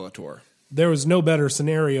if you're Bellator? There was no better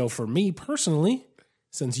scenario for me personally,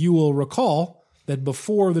 since you will recall that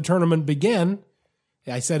before the tournament began,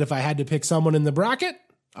 I said if I had to pick someone in the bracket,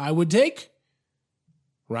 I would take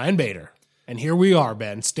Ryan Bader. And here we are,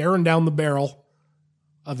 Ben, staring down the barrel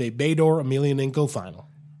of a Bader Emelianenko final.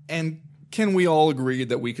 And can we all agree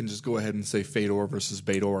that we can just go ahead and say Fedor versus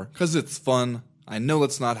Bader? Because it's fun. I know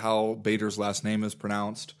that's not how Bader's last name is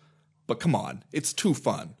pronounced, but come on, it's too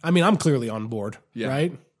fun. I mean, I'm clearly on board,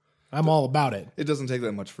 right? I'm all about it. It doesn't take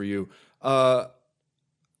that much for you.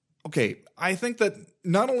 Okay, I think that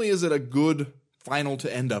not only is it a good final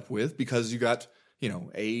to end up with, because you got,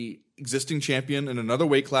 a existing champion in another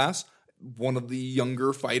weight class, one of the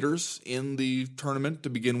younger fighters in the tournament to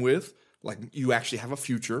begin with. Like, you actually have a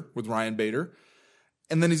future with Ryan Bader.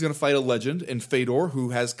 And then he's going to fight a legend in Fedor,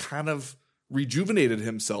 who has kind of rejuvenated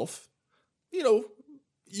himself.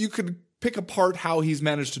 You could pick apart how he's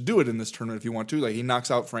managed to do it in this tournament if you want to. Like, he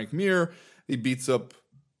knocks out Frank Mir. He beats up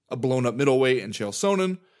a blown-up middleweight and Chael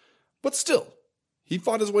Sonnen. But still, he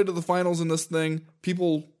fought his way to the finals in this thing.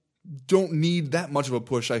 People don't need that much of a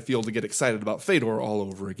push, I feel, to get excited about Fedor all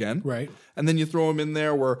over again. Right. And then you throw him in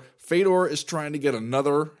there where Fedor is trying to get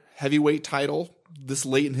another heavyweight title this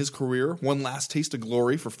late in his career. One last taste of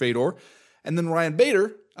glory for Fedor. And then Ryan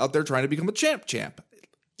Bader out there trying to become a champ.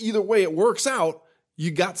 Either way it works out,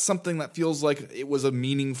 you got something that feels like it was a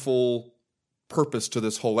meaningful purpose to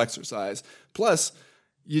this whole exercise. Plus,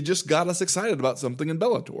 you just got us excited about something in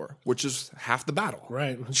Bellator, which is half the battle.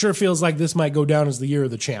 Right. It sure feels like this might go down as the year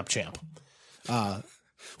of the champ. Well,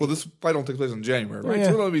 this fight don't take place in January, right? Yeah.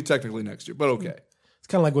 So it'll be technically next year, but okay. It's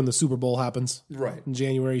kind of like when the Super Bowl happens. Right. In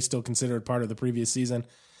January, still considered part of the previous season.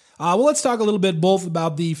 Well, let's talk a little bit both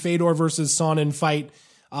about the Fedor versus Sonnen fight,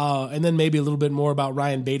 and then maybe a little bit more about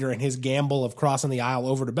Ryan Bader and his gamble of crossing the aisle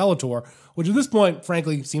over to Bellator, which at this point,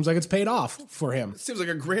 frankly, seems like it's paid off for him. Seems like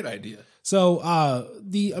a great idea. So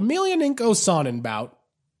the Emelianenko-Sonnen bout,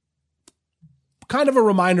 kind of a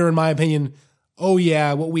reminder, in my opinion, oh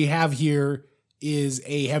yeah, what we have here is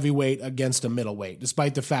a heavyweight against a middleweight,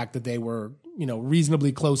 despite the fact that they were,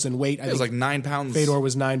 reasonably close in weight. It was like 9 pounds. Fedor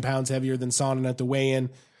was 9 pounds heavier than Sonnen at the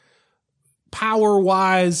weigh-in.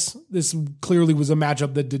 Power-wise, this clearly was a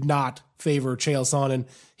matchup that did not favor Chael Sonnen.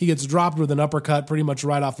 He gets dropped with an uppercut pretty much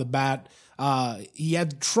right off the bat. He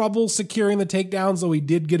had trouble securing the takedowns, though he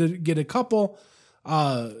did get a couple.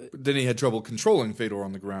 Then he had trouble controlling Fedor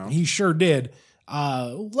on the ground. He sure did.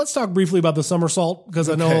 Let's talk briefly about the somersault, because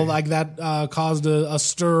I know that caused a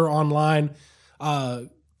stir online.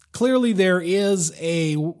 Clearly there is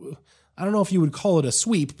I don't know if you would call it a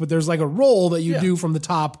sweep, but there's like a roll that you do from the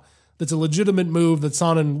top that's a legitimate move that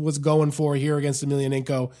Sonnen was going for here against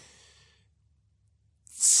Emelianenko.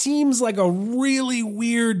 Seems like a really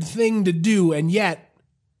weird thing to do, and yet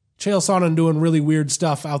Chael Sonnen doing really weird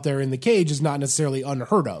stuff out there in the cage is not necessarily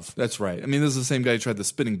unheard of. That's right. I mean, this is the same guy who tried the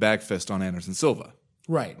spinning back fist on Anderson Silva.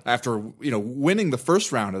 Right. After, winning the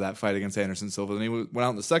first round of that fight against Anderson Silva, then he went out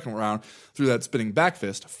in the second round, threw that spinning back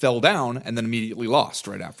fist, fell down, and then immediately lost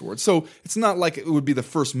right afterwards. So it's not like it would be the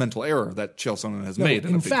first mental error that Chael Sonnen has made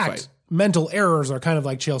in a big fight. Mental errors are kind of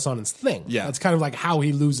like Chael Sonnen's thing. Yeah. That's kind of like how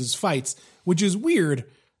he loses fights, which is weird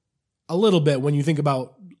a little bit when you think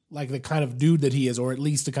about like the kind of dude that he is, or at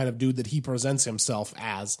least the kind of dude that he presents himself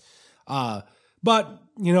as. But,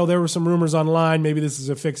 there were some rumors online. Maybe this is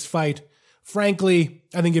a fixed fight. Frankly,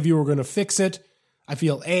 I think if you were going to fix it, I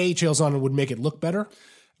feel Chael Sonnen would make it look better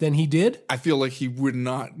than he did. I feel like he would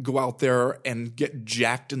not go out there and get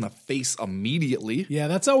jacked in the face immediately. Yeah,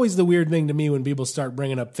 that's always the weird thing to me when people start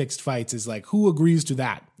bringing up fixed fights is like, who agrees to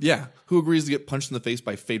that? Yeah, who agrees to get punched in the face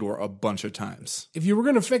by Fedor a bunch of times? If you were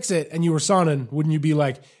going to fix it and you were Sonnen, wouldn't you be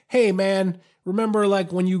like, hey, man, remember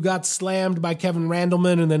like when you got slammed by Kevin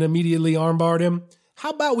Randleman and then immediately armbarred him? How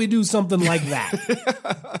about we do something like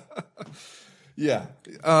that? Yeah.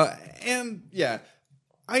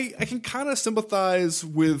 I can kind of sympathize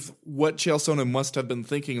with what Chael Sonnen must have been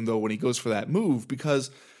thinking, though, when he goes for that move, because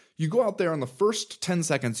you go out there in the first 10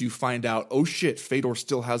 seconds, you find out, oh shit, Fedor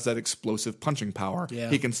still has that explosive punching power. Yeah.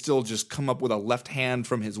 He can still just come up with a left hand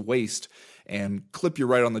from his waist and clip you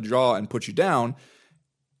right on the jaw and put you down.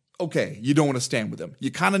 Okay, you don't want to stand with him.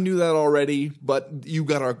 You kind of knew that already, but you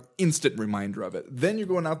got an instant reminder of it. Then you're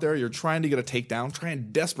going out there, you're trying to get a takedown,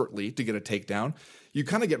 trying desperately to get a takedown. You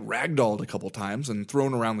kind of get ragdolled a couple times and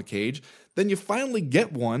thrown around the cage. Then you finally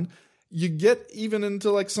get one. You get even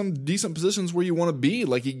into like some decent positions where you want to be.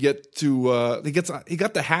 Like you get to he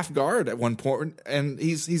got the half guard at one point, and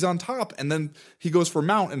he's on top, and then he goes for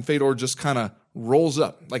mount, and Fedor just kind of rolls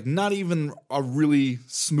up. Like not even a really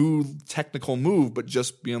smooth technical move, but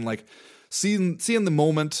just being like seeing the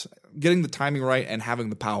moment, getting the timing right, and having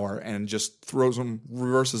the power, and just throws him,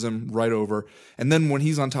 reverses him right over. And then when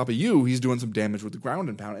he's on top of you, he's doing some damage with the ground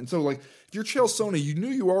and pound. And so, like, if you're Chael Sonnen, you knew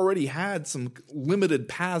you already had some limited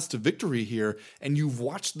paths to victory here, and you've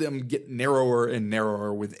watched them get narrower and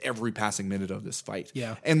narrower with every passing minute of this fight.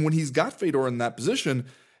 Yeah. And when he's got Fedor in that position,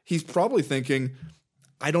 he's probably thinking,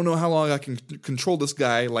 I don't know how long I can control this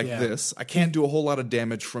guy like this. I can't do a whole lot of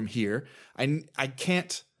damage from here. I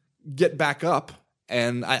can't get back up.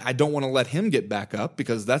 And I don't want to let him get back up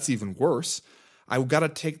because that's even worse. I've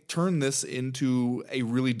got to turn this into a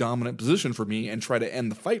really dominant position for me and try to end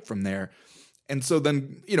the fight from there. And so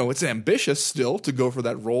then, it's ambitious still to go for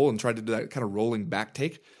that roll and try to do that kind of rolling back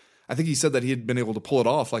take. I think he said that he had been able to pull it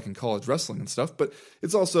off like in college wrestling and stuff. But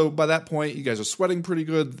it's also, by that point, you guys are sweating pretty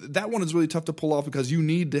good. That one is really tough to pull off because you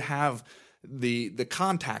need to have the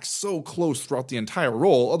contact so close throughout the entire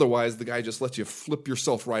roll. Otherwise, the guy just lets you flip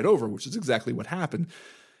yourself right over, which is exactly what happened.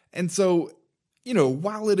 And so,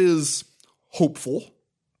 while it is hopeful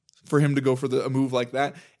for him to go for a move like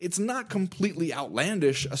that, it's not completely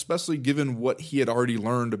outlandish, especially given what he had already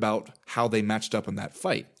learned about how they matched up in that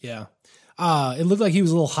fight. Yeah. It looked like he was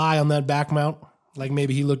a little high on that back mount. Like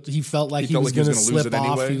maybe he felt like he was going to slip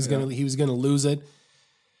off. Anyway. He was going to lose it.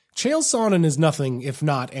 Chael Sonnen is nothing if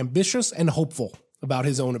not ambitious and hopeful about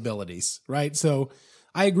his own abilities, right? So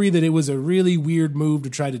I agree that it was a really weird move to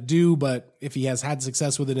try to do, but if he has had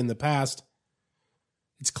success with it in the past,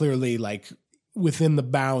 it's clearly like within the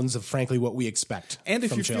bounds of, frankly, what we expect. And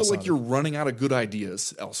if you feel like you're running out of good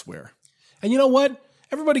ideas elsewhere. And you know what?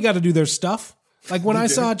 Everybody got to do their stuff. Like when I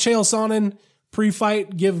saw Chael Sonnen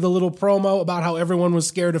pre-fight give the little promo about how everyone was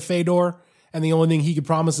scared of Fedor, and the only thing he could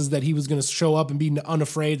promise is that he was going to show up and be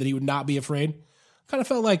unafraid, that he would not be afraid. Kind of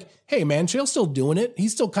felt like, hey, man, Chael's still doing it.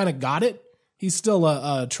 He's still kind of got it. He's still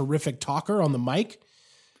a terrific talker on the mic.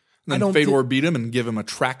 And then Fedor beat him and give him a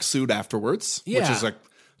tracksuit afterwards, which is a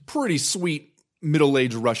pretty sweet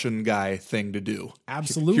middle-aged Russian guy thing to do.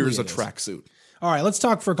 Absolutely. Here's a tracksuit. All right, let's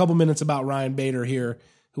talk for a couple minutes about Ryan Bader here,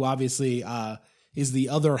 who obviously is the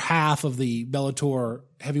other half of the Bellator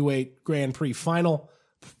Heavyweight Grand Prix final.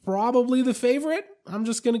 Probably the favorite, I'm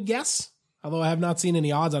just going to guess. Although I have not seen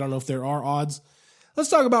any odds. I don't know if there are odds. Let's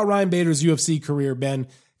talk about Ryan Bader's UFC career, Ben.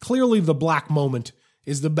 Clearly the black moment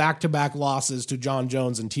is the back-to-back losses to John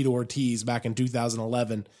Jones and Tito Ortiz back in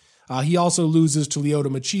 2011. He also loses to Lyoto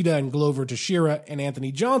Machida and Glover Teixeira and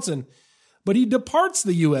Anthony Johnson. But he departs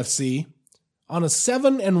the UFC on a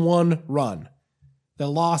 7-1 run. The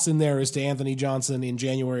loss in there is to Anthony Johnson in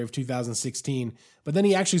January of 2016. But then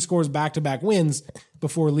he actually scores back-to-back wins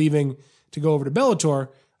before leaving to go over to Bellator,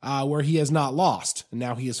 where he has not lost. And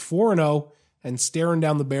now he is 4-0 and staring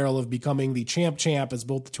down the barrel of becoming the champ as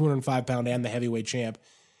both the 205-pound and the heavyweight champ.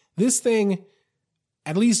 This thing,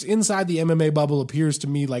 at least inside the MMA bubble, appears to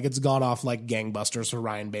me like it's gone off like gangbusters for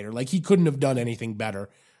Ryan Bader. Like he couldn't have done anything better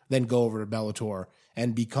than go over to Bellator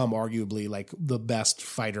and become arguably like the best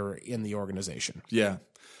fighter in the organization. Yeah.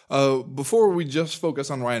 Before we just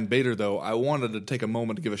focus on Ryan Bader, though, I wanted to take a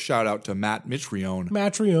moment to give a shout out to Matt Mitrione.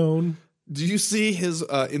 Matrione. Did you see his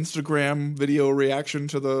Instagram video reaction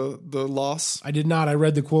to the loss? I did not. I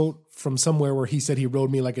read the quote from somewhere where he said he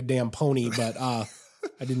rode me like a damn pony, but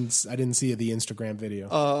I didn't see the Instagram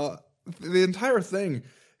video. The entire thing,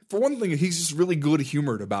 for one thing, he's just really good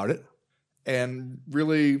humored about it, and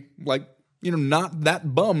really like not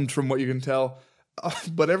that bummed from what you can tell.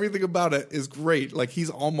 But everything about it is great. Like he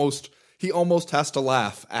almost has to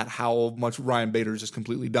laugh at how much Ryan Bader just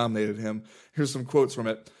completely dominated him. Here's some quotes from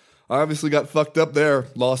it. I obviously got fucked up there,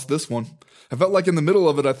 lost this one. I felt like in the middle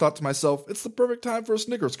of it, I thought to myself, it's the perfect time for a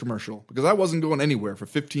Snickers commercial, because I wasn't going anywhere for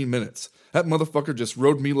 15 minutes. That motherfucker just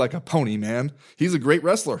rode me like a pony, man. He's a great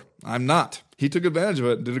wrestler. I'm not. He took advantage of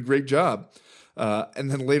it and did a great job. And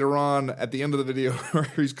then later on, at the end of the video,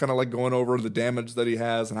 he's kind of like going over the damage that he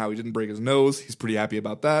has and how he didn't break his nose. He's pretty happy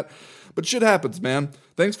about that. But shit happens, man.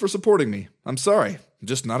 Thanks for supporting me. I'm sorry. I'm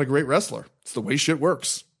just not a great wrestler. It's the way shit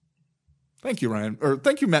works. Thank you, Ryan. Or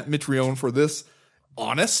thank you, Matt Mitrione, for this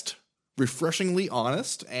honest, refreshingly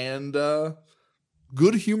honest, and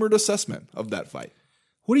good-humored assessment of that fight.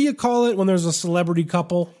 What do you call it when there's a celebrity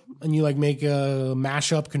couple and you like make a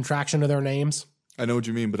mashup contraction of their names? I know what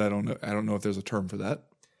you mean, but I don't know if there's a term for that.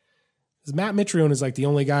 Matt Mitrione is like the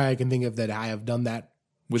only guy I can think of that I have done that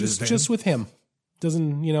with just with him.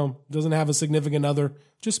 Doesn't have a significant other,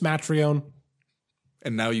 just Matrione.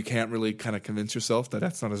 And now you can't really kind of convince yourself that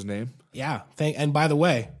that's not his name. Yeah. And by the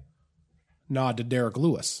way, nod to Derek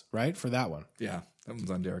Lewis, right? For that one. Yeah, that one's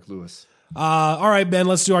on Derek Lewis. All right, Ben,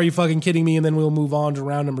 let's do Are You Fucking Kidding Me? And then we'll move on to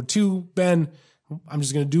round number 2. Ben, I'm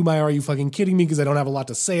just going to do my Are You Fucking Kidding Me? Because I don't have a lot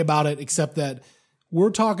to say about it, except that we're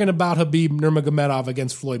talking about Khabib Nurmagomedov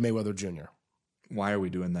against Floyd Mayweather Jr. Why are we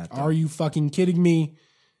doing that, though? Are you fucking kidding me?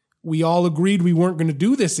 We all agreed we weren't going to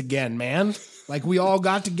do this again, man. Like, we all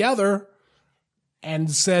got together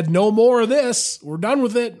and said, no more of this. We're done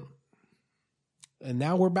with it. And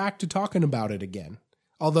now we're back to talking about it again.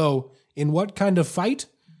 Although, in what kind of fight?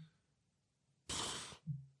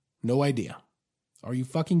 No idea. Are you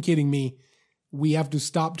fucking kidding me? We have to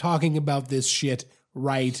stop talking about this shit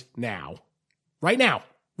right now. Right now.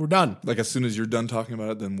 We're done. Like, as soon as you're done talking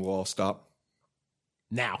about it, then we'll all stop?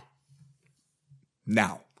 Now.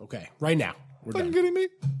 Okay. Right now. We're fucking done. Kidding me?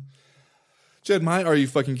 Jed, are you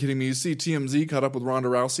fucking kidding me? You see TMZ caught up with Ronda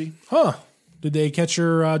Rousey? Huh. Did they catch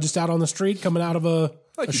her just out on the street coming out of a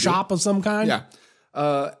shop of some kind?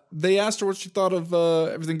 Yeah. They asked her what she thought of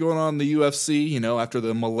everything going on in the UFC, after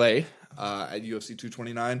the melee at UFC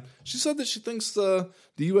 229. She said that she thinks the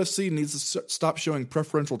UFC needs to stop showing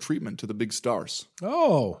preferential treatment to the big stars.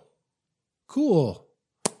 Oh. Cool.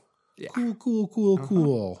 Yeah.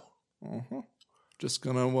 Cool. Uh-huh. Just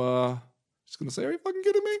gonna say, are you fucking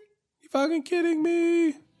kidding me? You fucking kidding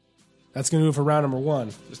me? That's gonna do it for round number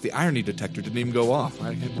 1. Just the irony detector didn't even go off.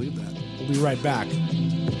 I can't believe that. We'll be right back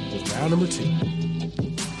with round number 2.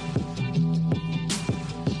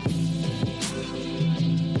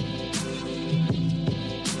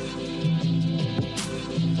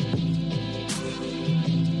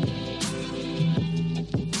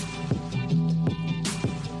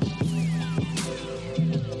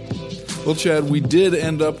 Well, Chad, we did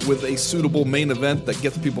end up with a suitable main event that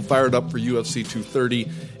gets people fired up for UFC 230,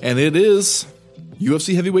 and it is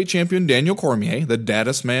UFC heavyweight champion Daniel Cormier, the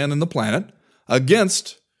daddest man in the planet,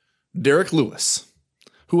 against Derek Lewis,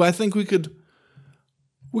 who I think we could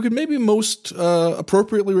maybe most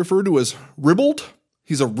appropriately refer to as ribbled.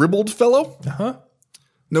 He's a ribbled fellow. Uh-huh.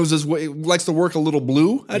 Knows his way, likes to work a little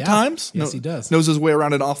blue at times. Yes, he does. Knows his way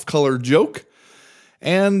around an off-color joke.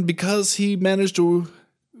 And because he managed to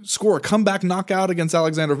score a comeback knockout against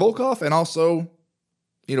Alexander Volkov, and also,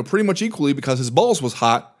 pretty much equally because his balls was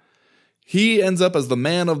hot, he ends up as the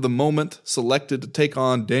man of the moment, selected to take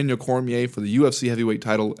on Daniel Cormier for the UFC heavyweight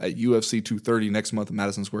title at UFC 230 next month at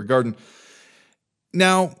Madison Square Garden.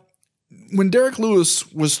 Now, when Derek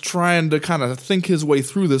Lewis was trying to kind of think his way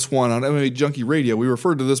through this one on MMA Junkie Radio, we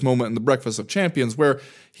referred to this moment in the Breakfast of Champions where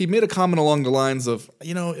he made a comment along the lines of,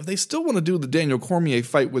 if they still want to do the Daniel Cormier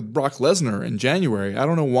fight with Brock Lesnar in January, I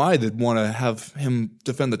don't know why they'd want to have him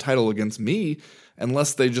defend the title against me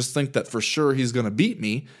unless they just think that for sure he's going to beat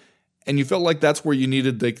me. And you felt like that's where you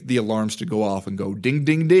needed the alarms to go off and go ding,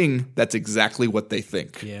 ding, ding. That's exactly what they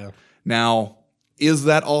think. Yeah. Now, does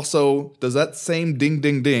that same ding,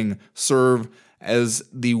 ding, ding serve as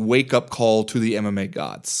the wake-up call to the MMA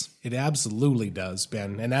gods? It absolutely does,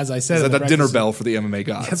 Ben. And as I said... Is that a dinner bell for the MMA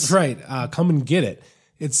gods? That's right. Come and get it.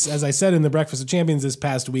 It's, as I said in the Breakfast of Champions this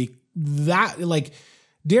past week, that,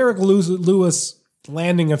 Derek Lewis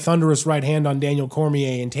landing a thunderous right hand on Daniel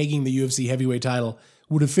Cormier and taking the UFC heavyweight title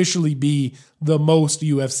would officially be the most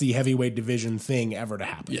UFC heavyweight division thing ever to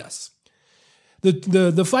happen. Yes.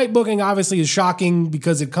 The fight booking obviously is shocking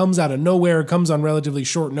because it comes out of nowhere, it comes on relatively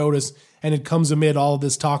short notice, and it comes amid all of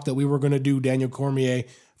this talk that we were going to do Daniel Cormier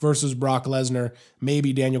versus Brock Lesnar,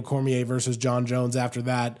 maybe Daniel Cormier versus John Jones after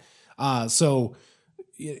that. So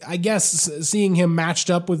I guess seeing him matched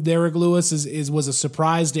up with Derek Lewis was a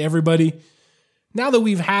surprise to everybody. Now that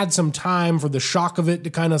we've had some time for the shock of it to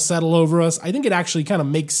kind of settle over us, I think it actually kind of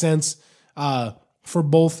makes sense for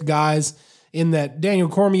both guys in that Daniel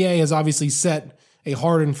Cormier has obviously set a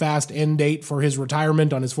hard and fast end date for his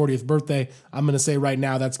retirement on his 40th birthday. I'm going to say right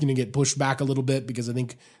now that's going to get pushed back a little bit because I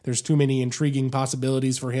think there's too many intriguing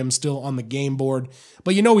possibilities for him still on the game board.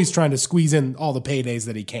 But he's trying to squeeze in all the paydays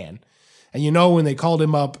that he can. And when they called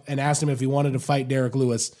him up and asked him if he wanted to fight Derek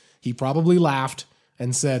Lewis, he probably laughed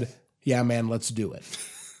and said, yeah, man, let's do it.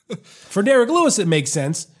 For Derek Lewis, it makes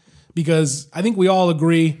sense because I think we all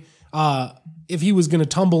agree if he was going to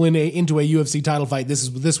tumble into a UFC title fight,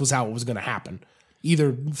 this was how it was going to happen.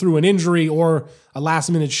 Either through an injury or a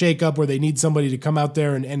last-minute shakeup where they need somebody to come out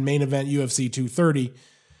there and main event UFC 230.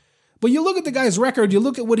 But you look at the guy's record, you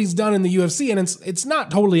look at what he's done in the UFC, and it's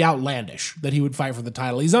not totally outlandish that he would fight for the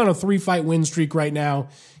title. He's on a 3-fight win streak right now.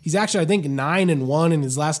 He's actually, I think, 9-1 in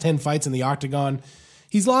his last 10 fights in the octagon.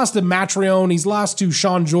 He's lost to Matreon, he's lost to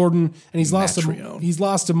Sean Jordan, and he's lost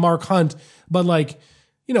to Mark Hunt. But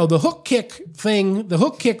the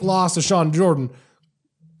hook kick loss to Sean Jordan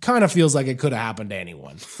kind of feels like it could have happened to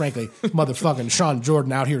anyone. Frankly, motherfucking Sean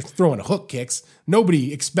Jordan out here throwing hook kicks.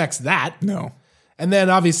 Nobody expects that. No. And then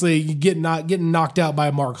obviously getting knocked out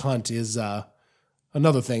by Mark Hunt is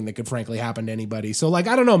another thing that could frankly happen to anybody. So I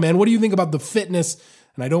don't know, man. What do you think about the fitness?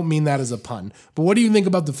 And I don't mean that as a pun, but what do you think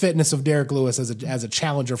about the fitness of Derek Lewis as a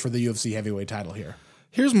challenger for the UFC heavyweight title here?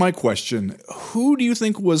 Here's my question. Who do you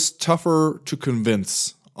think was tougher to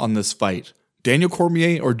convince on this fight? Daniel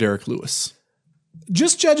Cormier or Derek Lewis?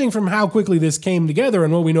 Just judging from how quickly this came together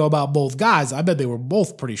and what we know about both guys, I bet they were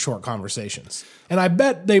both pretty short conversations. And I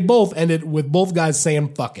bet they both ended with both guys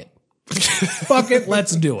saying, fuck it. Fuck it,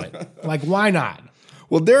 let's do it. Why not?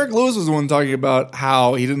 Well, Derek Lewis was the one talking about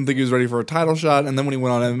how he didn't think he was ready for a title shot. And then when he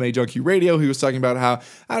went on MMA Junkie Radio, he was talking about how,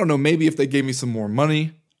 I don't know, maybe if they gave me some more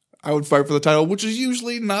money, I would fight for the title, which is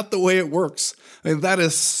usually not the way it works. I mean, that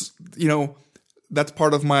is, that's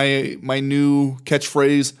part of my new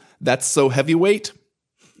catchphrase, that's so heavyweight.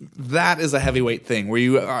 That is a heavyweight thing where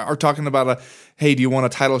you are talking about hey, do you want a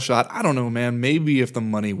title shot? I don't know, man. Maybe if the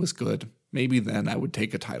money was good, maybe then I would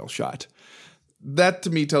take a title shot. That to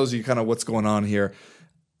me tells you kind of what's going on here.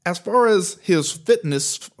 As far as his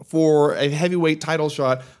fitness for a heavyweight title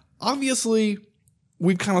shot, obviously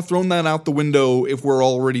we've kind of thrown that out the window if we're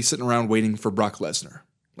already sitting around waiting for Brock Lesnar.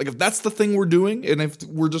 If that's the thing we're doing, and if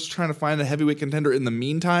we're just trying to find a heavyweight contender in the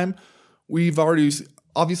meantime, we've already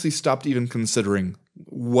obviously stopped even considering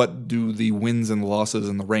what do the wins and losses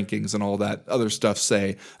and the rankings and all that other stuff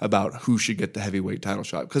say about who should get the heavyweight title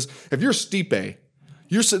shot. Because if you're Stipe,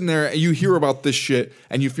 you're sitting there and you hear about this shit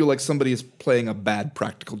and you feel like somebody is playing a bad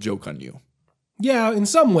practical joke on you. Yeah, in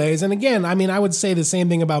some ways. And again, I mean, I would say the same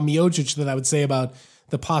thing about Miocic that I would say about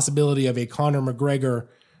the possibility of a Conor McGregor,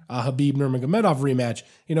 Khabib Nurmagomedov rematch.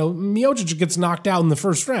 Miocic gets knocked out in the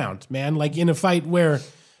first round, man. In a fight where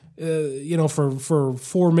for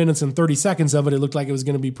 4 minutes and 30 seconds of it, it looked like it was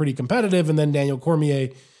going to be pretty competitive, and then Daniel Cormier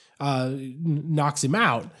knocks him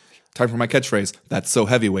out. Time for my catchphrase. That's so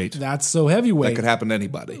heavyweight. That's so heavyweight. That could happen to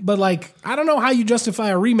anybody. But I don't know how you justify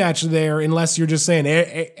a rematch there unless you're just saying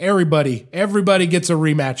everybody gets a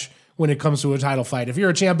rematch when it comes to a title fight. If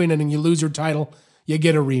you're a champion and you lose your title, you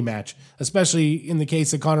get a rematch. Especially in the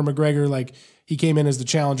case of Conor McGregor, he came in as the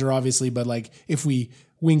challenger, obviously, but if we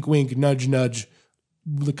wink, wink, nudge, nudge,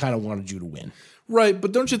 we kind of wanted you to win. Right,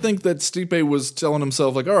 but don't you think that Stipe was telling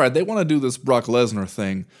himself, all right, they want to do this Brock Lesnar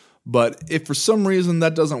thing, but if for some reason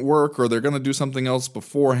that doesn't work or they're going to do something else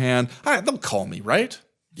beforehand, all right, they'll call me, right?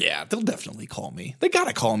 Yeah, they'll definitely call me. They got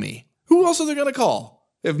to call me. Who else are they going to call?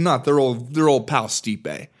 If not, their old pal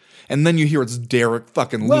Stipe. And then you hear it's Derek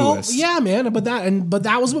fucking Lewis. Yeah, man, but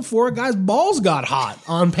that was before a guy's balls got hot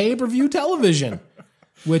on pay-per-view television.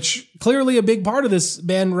 Which clearly a big part of this,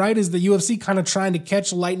 Ben, right, is the UFC kind of trying to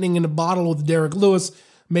catch lightning in a bottle with Derek Lewis,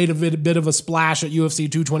 made a bit of a splash at UFC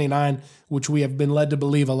 229, which we have been led to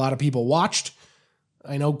believe a lot of people watched.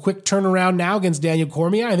 I know, quick turnaround now against Daniel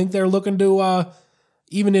Cormier. I think they're looking to,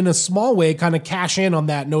 even in a small way, kind of cash in on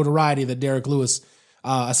that notoriety that Derek Lewis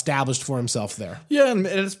established for himself there. Yeah, and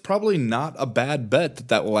it's probably not a bad bet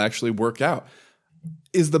that will actually work out.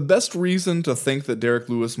 Is the best reason to think that Derek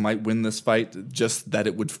Lewis might win this fight just that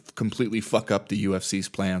it would completely fuck up the UFC's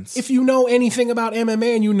plans? If you know anything about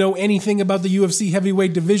MMA and you know anything about the UFC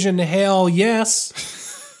heavyweight division, hell yes.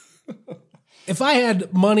 If I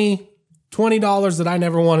had money, $20 that I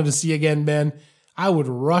never wanted to see again, Ben, I would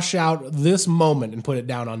rush out this moment and put it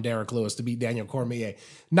down on Derek Lewis to beat Daniel Cormier.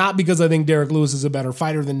 Not because I think Derek Lewis is a better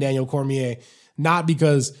fighter than Daniel Cormier. Not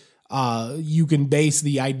because you can base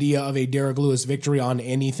the idea of a Derek Lewis victory on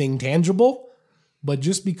anything tangible. But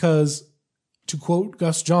just because, to quote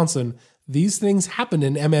Gus Johnson, these things happen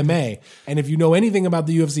in MMA. And if you know anything about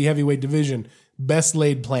the UFC heavyweight division, best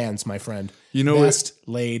laid plans, my friend. Best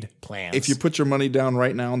laid plans. If you put your money down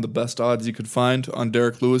right now on the best odds you could find on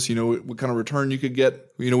Derek Lewis, you know what kind of return you could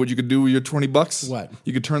get? You know what you could do with your $20? What?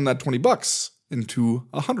 You could turn that $20 into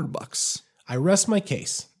 $100. I rest my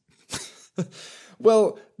case.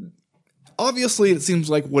 Well, obviously it seems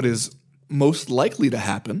like what is most likely to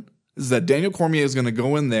happen is that Daniel Cormier is going to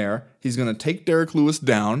go in there. He's going to take Derek Lewis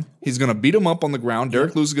down. He's going to beat him up on the ground.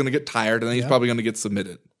 Derek Lewis is going to get tired, and then he's probably going to get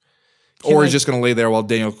submitted. He's just going to lay there while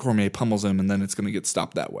Daniel Cormier pummels him, and then it's going to get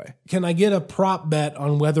stopped that way. Can I get a prop bet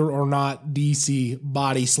on whether or not DC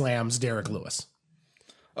body slams Derek Lewis?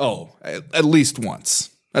 Oh, at least once.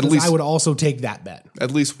 At least I would also take that bet.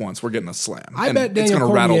 At least once we're getting a slam. I bet Daniel it's going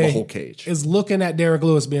to rattle the whole cage. Is looking at Derek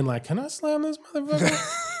Lewis being like, can I slam this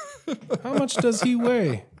motherfucker? How much does he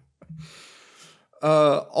weigh?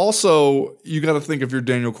 Also, you got to think if you're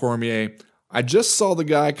Daniel Cormier, I just saw the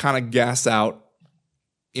guy kind of gas out,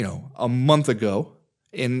 a month ago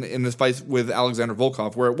in this fight with Alexander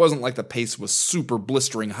Volkov, where it wasn't like the pace was super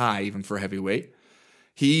blistering high even for heavyweight.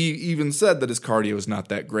 He even said that his cardio is not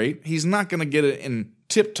that great. He's not going to get it in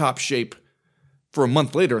tip-top shape for a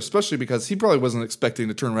month later, especially because he probably wasn't expecting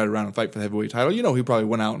to turn right around and fight for the heavyweight title. He probably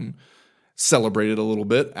went out and celebrated a little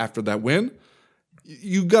bit after that win.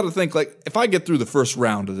 You got to think, like, if I get through the first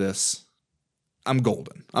round of this, I'm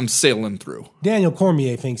golden. I'm sailing through. Daniel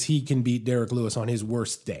Cormier thinks he can beat Derek Lewis on his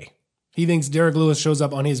worst day. He thinks Derek Lewis shows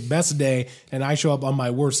up on his best day, and I show up on my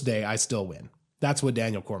worst day, I still win. That's what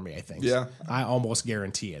Daniel Cormier thinks. Yeah. I almost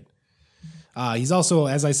guarantee it. He's also,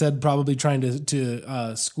 as I said, probably trying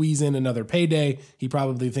to squeeze in another payday. He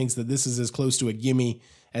probably thinks that this is as close to a gimme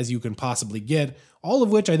as you can possibly get, all of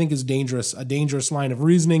which I think is dangerous, a dangerous line of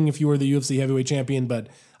reasoning if you were the UFC heavyweight champion, but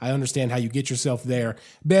I understand how you get yourself there.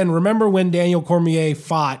 Ben, remember when Daniel Cormier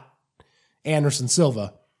fought Anderson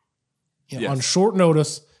Silva on short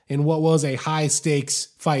notice in what was a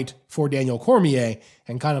high-stakes fight for Daniel Cormier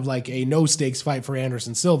and kind of like a no-stakes fight for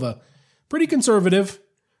Anderson Silva? Pretty conservative.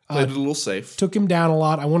 Played it a little safe. Took him down a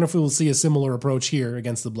lot. I wonder if we will see a similar approach here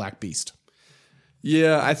against the Black Beast.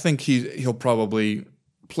 Yeah, I think he'll probably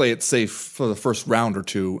play it safe for the first round or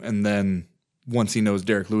two, and then once he knows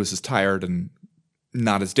Derek Lewis is tired and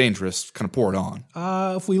not as dangerous, kind of pour it on.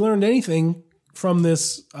 If we learned anything from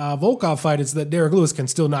this Volkov fight, it's that Derek Lewis can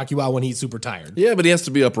still knock you out when he's super tired. Yeah, but he has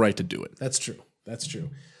to be upright to do it. That's true.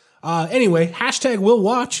 Anyway, hashtag we'll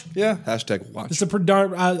watch. Yeah, hashtag we'll watch.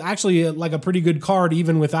 It's actually like a pretty good card,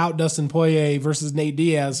 even without Dustin Poirier versus Nate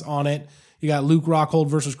Diaz on it. You got Luke Rockhold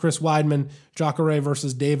versus Chris Weidman, Jacare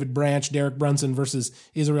versus David Branch, Derek Brunson versus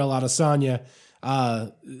Israel Adesanya.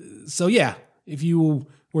 So yeah, if you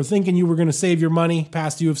were thinking you were going to save your money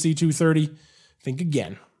past UFC 230, think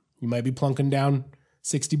again. You might be plunking down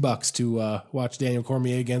 $60 to watch Daniel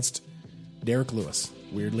Cormier against Derek Lewis,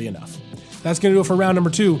 weirdly enough. That's going to do it for round number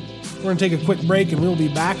 2. We're going to take a quick break, and we'll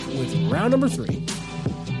be back with round number 3.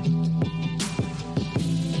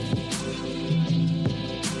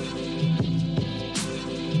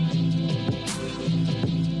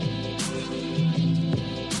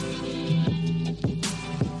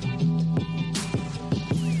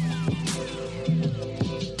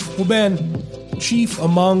 Well, Ben, chief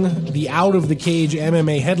among the out-of-the-cage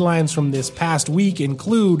MMA headlines from this past week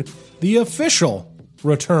include the official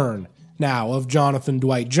return now of Jonathan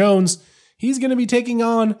Dwight Jones. He's going to be taking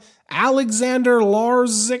on Alexander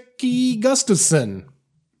Larzicki Gustafsson.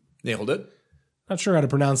 Nailed it. Not sure how to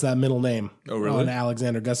pronounce that middle name. Oh, really? On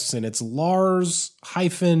Alexander Gustafsson. It's Lars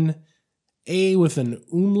 -A with an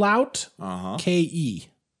umlaut, K-E.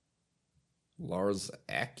 Lars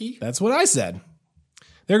Aki? That's what I said.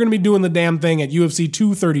 They're going to be doing the damn thing at UFC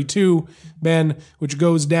 232, Ben, which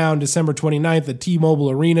goes down December 29th at T-Mobile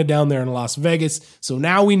Arena down there in Las Vegas. So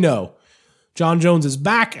now we know Jon Jones is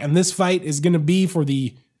back, and this fight is going to be for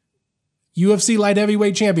the UFC Light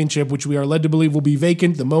Heavyweight Championship, which we are led to believe will be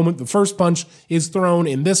vacant the moment the first punch is thrown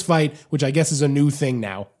in this fight, which I guess is a new thing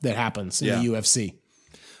now that happens in the UFC.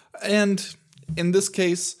 And in this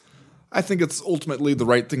case, I think it's ultimately the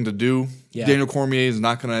right thing to do. Yeah. Daniel Cormier is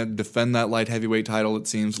not going to defend that light heavyweight title, it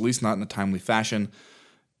seems, at least not in a timely fashion.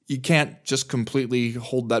 You can't just completely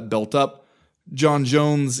hold that belt up. Jon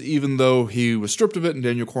Jones, even though he was stripped of it and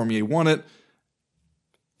Daniel Cormier won it,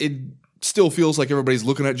 still feels like everybody's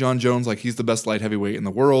looking at John Jones like he's the best light heavyweight in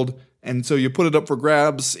the world. And so you put it up for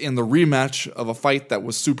grabs in the rematch of a fight that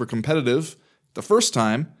was super competitive the first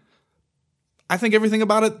time. I think everything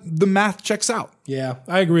about it, the math checks out. Yeah,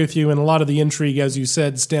 I agree with you. And a lot of the intrigue, as you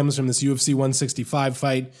said, stems from this UFC 165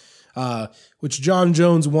 fight, which John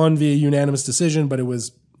Jones won via unanimous decision, but it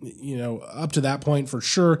was, up to that point for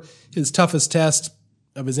sure his toughest test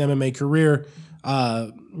of his MMA career.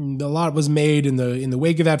 A lot was made in the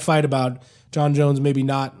wake of that fight about John Jones maybe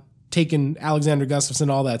not taking Alexander Gustafsson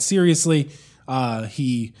all that seriously.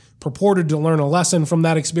 He purported to learn a lesson from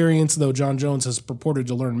that experience, though John Jones has purported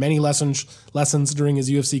to learn many lessons during his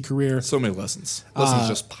UFC career. So many lessons. Lessons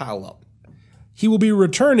just pile up. He will be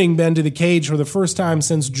returning, Ben, to the cage for the first time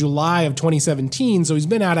since July of 2017, so he's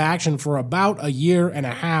been out of action for about a year and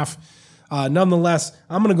a half. Nonetheless,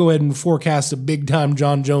 I'm going to go ahead and forecast a big-time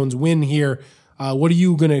John Jones win here. What are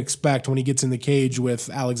you going to expect when he gets in the cage with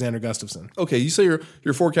Alexander Gustafsson? Okay, you say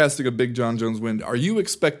you're forecasting a big John Jones win. Are you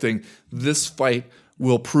expecting this fight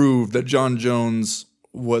will prove that John Jones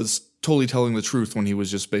was totally telling the truth when he was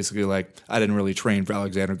just basically like, I didn't really train for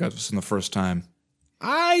Alexander Gustafsson the first time?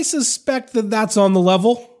 I suspect that that's on the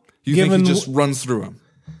level. You think he just runs through him?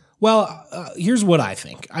 Well, here's what I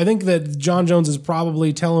think. I think that John Jones is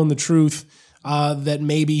probably telling the truth, that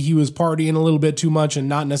maybe he was partying a little bit too much and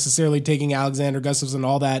not necessarily taking Alexander Gustafsson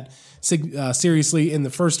all that seriously in the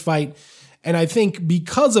first fight. And I think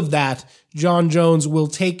because of that, John Jones will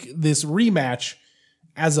take this rematch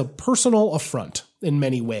as a personal affront in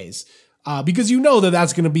many ways. Because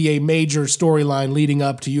that's going to be a major storyline leading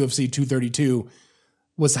up to UFC 232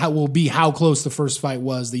 will be how close the first fight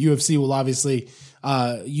was. The UFC will obviously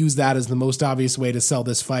use that as the most obvious way to sell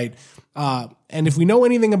this fight. And if we know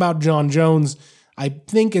anything about John Jones, I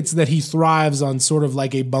think it's that he thrives on sort of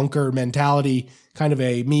like a bunker mentality, kind of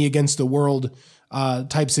a me against the world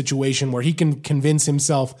type situation where he can convince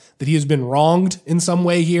himself that he has been wronged in some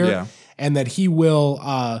way here, and that he will.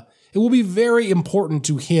 It will be very important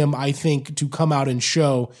to him, I think, to come out and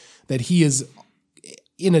show that he is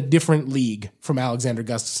in a different league from Alexander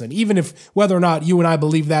Gustafsson. Even if whether or not you and I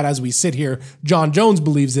believe that as we sit here, John Jones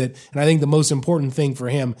believes it. And I think the most important thing for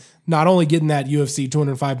him, not only getting that UFC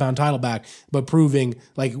 205-pound title back, but proving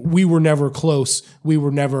like we were never close. We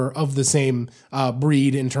were never of the same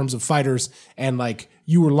breed in terms of fighters. And like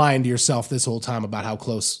you were lying to yourself this whole time about how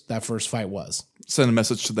close that first fight was. Send a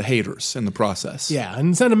message to the haters in the process. Yeah,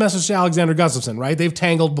 and send a message to Alexander Gustafsson, right? They've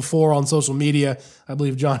tangled before on social media. I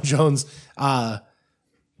believe John Jones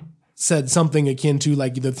said something akin to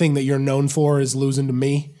like the thing that you're known for is losing to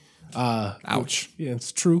me. Ouch. Yeah,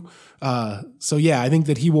 it's true. So yeah, I think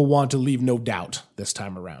that he will want to leave no doubt this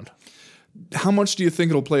time around. How much do you think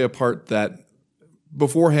it'll play a part that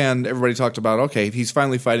beforehand everybody talked about, okay, he's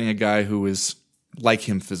finally fighting a guy who is like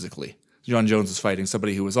him physically. John Jones is fighting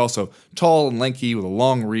somebody who is also tall and lanky with a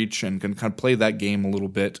long reach and can kind of play that game a little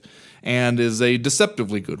bit and is a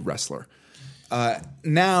deceptively good wrestler.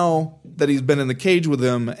 Now that he's been in the cage with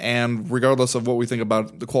him, and regardless of what we think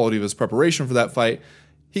about the quality of his preparation for that fight,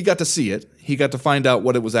 he got to see it. He got to find out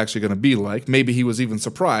what it was actually going to be like. Maybe he was even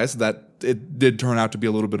surprised that it did turn out to be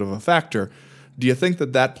a little bit of a factor. Do you think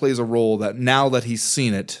that plays a role that now that he's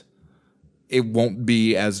seen it, it won't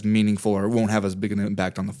be as meaningful or it won't have as big an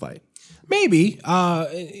impact on the fight? Maybe.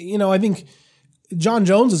 I think John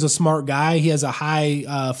Jones is a smart guy. He has a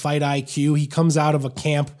high fight IQ. He comes out of a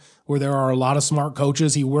camp where there are a lot of smart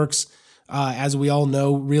coaches. He works, as we all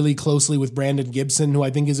know, really closely with Brandon Gibson, who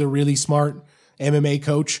I think is a really smart MMA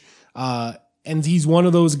coach. And he's one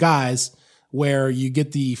of those guys where you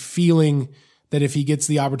get the feeling that if he gets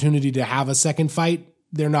the opportunity to have a second fight,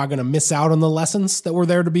 they're not going to miss out on the lessons that were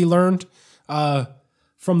there to be learned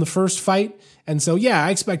from the first fight. And so, yeah,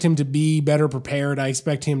 I expect him to be better prepared. I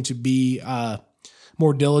expect him to be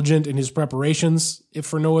more diligent in his preparations, if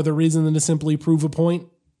for no other reason than to simply prove a point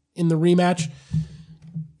in the rematch.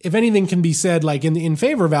 If anything can be said, like in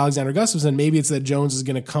favor of Alexander Gustafsson, maybe it's that Jones is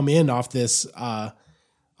going to come in off this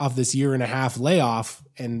year and a half layoff,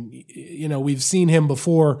 and we've seen him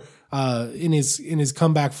before in his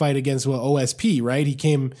comeback fight against OSP, right? He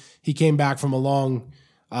came back from a long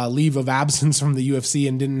leave of absence from the UFC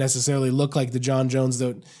and didn't necessarily look like the John Jones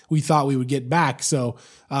that we thought we would get back. So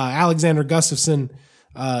Alexander Gustafsson,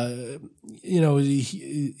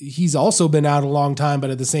 he's also been out a long time, but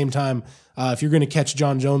at the same time, if you're going to catch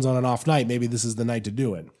John Jones on an off night, maybe this is the night to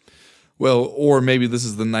do it. Well, or maybe this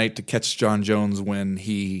is the night to catch John Jones when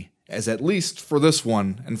he is, at least for this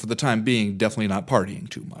one and for the time being, definitely not partying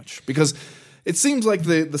too much. Because it seems like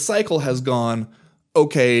the cycle has gone,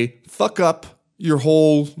 okay, fuck up your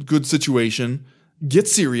whole good situation, get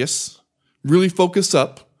serious, really focus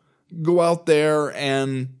up, go out there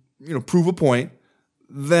and, prove a point,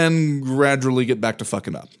 then gradually get back to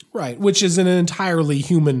fucking up. Right, which is an entirely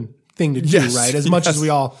human thing to do, Yes, right? As much yes. as we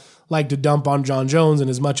all like to dump on John Jones, and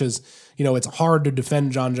as much as, it's hard to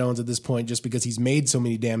defend John Jones at this point just because he's made so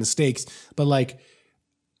many damn mistakes. But like,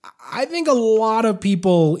 I think a lot of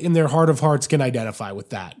people in their heart of hearts can identify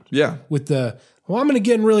with that. Yeah. With I'm going to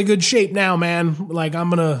get in really good shape now, man. Like, I'm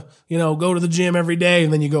going to, go to the gym every day.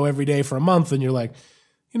 And then you go every day for a month and you're like,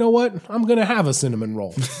 you know what? I'm going to have a cinnamon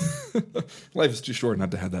roll. Life is too short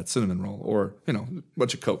not to have that cinnamon roll or, a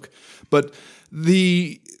bunch of Coke. But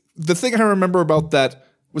the thing I remember about that,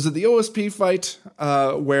 was it the OSP fight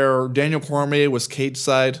where Daniel Cormier was cage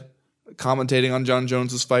side commentating on John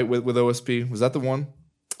Jones's fight with OSP? Was that the one?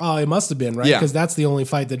 Oh, it must have been, right? Yeah. Because that's the only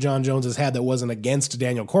fight that John Jones has had that wasn't against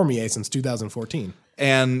Daniel Cormier since 2014.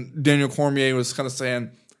 And Daniel Cormier was kind of saying,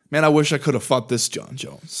 man, I wish I could have fought this John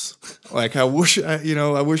Jones. Like, I wish I would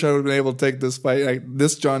have been able to take this fight.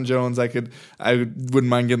 This John Jones, I wouldn't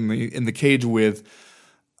mind getting in the cage with.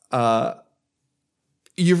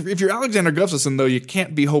 If you're Alexander Gustafsson, though, you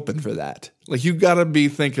can't be hoping for that. Like, you got to be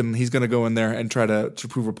thinking he's going to go in there and try to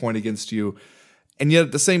prove a point against you. And yet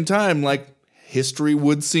at the same time, like, history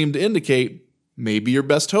would seem to indicate maybe your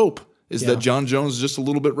best hope is that John Jones is just a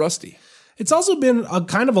little bit rusty. It's also been a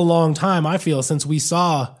kind of a long time, I feel, since we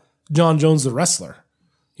saw John Jones the wrestler.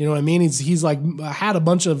 You know what I mean? He's like had a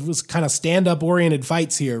bunch of kind of stand-up oriented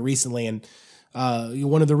fights here recently, and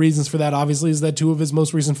one of the reasons for that, obviously, is that two of his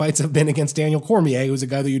most recent fights have been against Daniel Cormier, who's a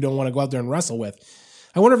guy that you don't want to go out there and wrestle with.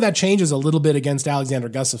 I wonder if that changes a little bit against Alexander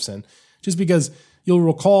Gustafsson, just because you'll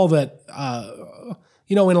recall that,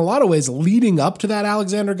 in a lot of ways, leading up to that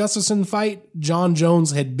Alexander Gustafsson fight, John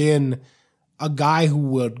Jones had been a guy who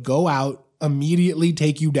would go out, immediately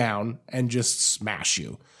take you down, and just smash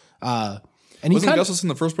you. And Wasn't Gustafsson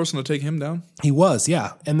the first person to take him down? He was,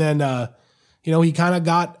 yeah. And then, he kind of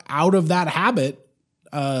got out of that habit,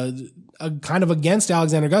 kind of against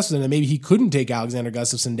Alexander Gustafsson, and maybe he couldn't take Alexander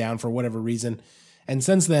Gustafsson down for whatever reason. And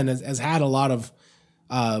since then has had a lot of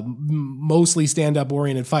mostly stand-up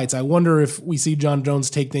oriented fights. I wonder if we see John Jones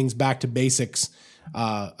take things back to basics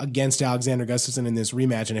against Alexander Gustafsson in this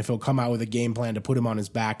rematch, and if he'll come out with a game plan to put him on his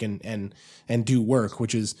back and do work,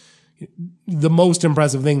 which is the most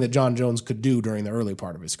impressive thing that John Jones could do during the early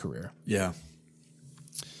part of his career. Yeah.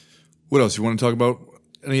 What else? You want to talk about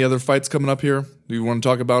any other fights coming up here? Do you want to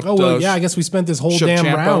talk about? I guess we spent this whole damn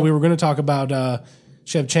Shevchenko? round. We were going to talk about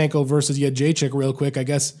Shevchenko versus Jędrzejczyk real quick. I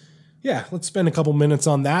guess, let's spend a couple minutes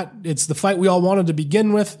on that. It's the fight we all wanted to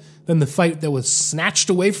begin with, then the fight that was snatched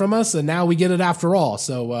away from us, and now we get it after all.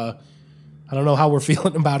 So I don't know how we're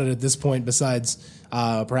feeling about it at this point, besides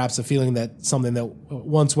perhaps a feeling that something that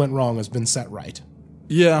once went wrong has been set right.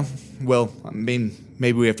 Yeah, well, I mean,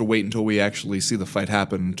 maybe we have to wait until we actually see the fight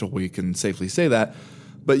happen until we can safely say that.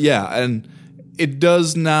 But yeah, and it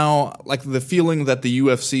does now, like the feeling that the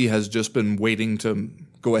UFC has just been waiting to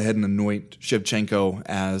go ahead and anoint Shevchenko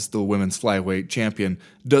as the women's flyweight champion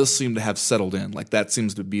does seem to have settled in. Like that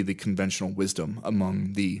seems to be the conventional wisdom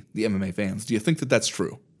among the MMA fans. Do you think that that's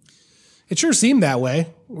true? It sure seemed that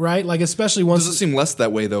way, right? Like especially once... Does it seem less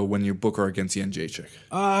that way, though, when you book her against Jędrzejczyk?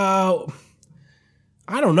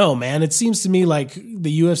 I don't know, man. It seems to me like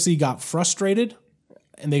the UFC got frustrated,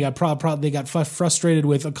 and they got frustrated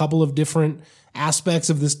with a couple of different aspects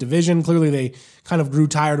of this division. Clearly, they kind of grew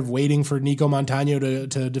tired of waiting for Nico Montano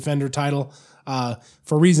to defend her title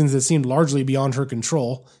for reasons that seemed largely beyond her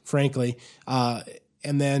control, frankly. And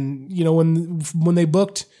then, when they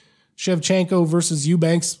booked Shevchenko versus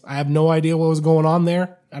Eubanks, I have no idea what was going on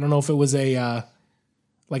there. I don't know if it was a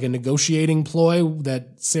negotiating ploy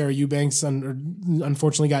that Sarah Eubanks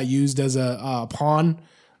unfortunately got used as a pawn.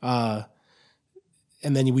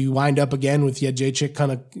 And then we wind up again with Jędrzejczyk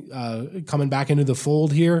kind of coming back into the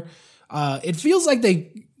fold here. It feels like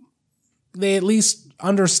they at least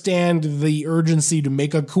understand the urgency to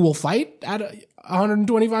make a cool fight at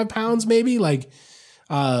 125 pounds, maybe.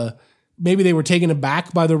 Maybe they were taken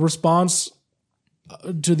aback by the response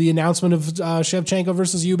to the announcement of Shevchenko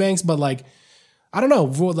versus Eubanks, but I don't know.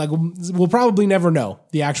 We'll probably never know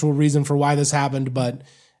the actual reason for why this happened, but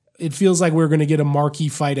it feels like we're going to get a marquee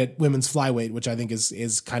fight at women's flyweight, which I think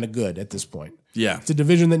is kind of good at this point. Yeah. It's a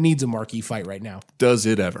division that needs a marquee fight right now. Does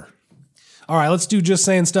it ever? All right, let's do Just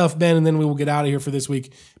Saying Stuff, Ben, and then we will get out of here for this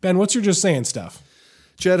week. Ben, what's your Just Saying Stuff?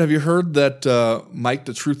 Chad, have you heard that Mike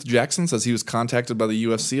the Truth Jackson says he was contacted by the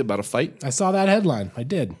UFC about a fight? I saw that headline. I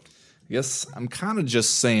did. Yes, I'm kind of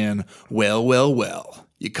just saying, well.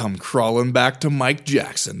 You come crawling back to Mike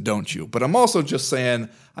Jackson, don't you? But I'm also just saying,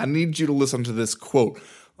 I need you to listen to this quote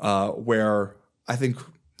where I think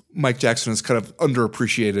Mike Jackson is kind of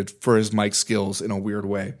underappreciated for his mic skills in a weird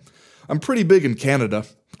way. I'm pretty big in Canada.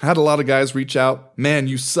 I had a lot of guys reach out, man,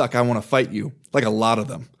 you suck, I want to fight you. Like a lot of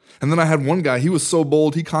them. And then I had one guy, he was so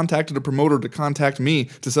bold, he contacted a promoter to contact me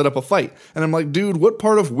to set up a fight. And I'm like, dude, what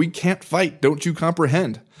part of we can't fight don't you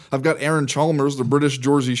comprehend? I've got Aaron Chalmers, the British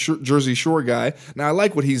Jersey Shore guy. Now, I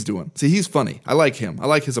like what he's doing. See, he's funny. I like him. I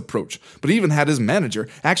like his approach. But he even had his manager.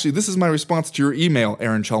 Actually, this is my response to your email,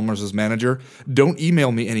 Aaron Chalmers' manager. Don't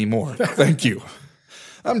email me anymore. Thank you.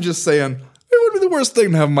 I'm just saying, it would be the worst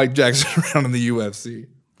thing to have Mike Jackson around in the UFC.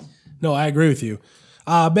 No, I agree with you.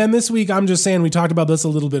 Ben, this week, I'm just saying, we talked about this a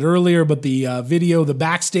little bit earlier, but the video, the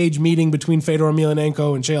backstage meeting between Fedor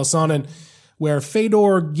Emelianenko and Chael Sonnen, where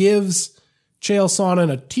Fedor gives Chael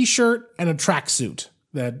Sonnen a t-shirt and a tracksuit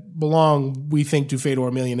that belong, we think, to Fedor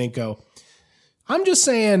Emelianenko. I'm just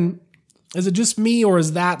saying, is it just me, or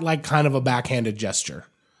is that like kind of a backhanded gesture?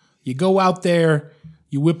 You go out there,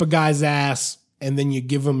 you whip a guy's ass, and then you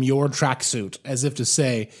give him your tracksuit, as if to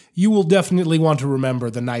say, you will definitely want to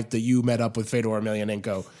remember the night that you met up with Fedor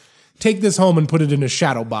Emelianenko. Take this home and put it in a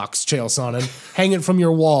shadow box, Chael Sonnen. Hang it from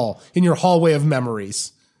your wall, in your hallway of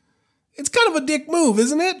memories. It's kind of a dick move,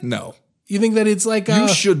 isn't it? No. You think that it's like you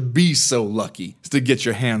should be so lucky to get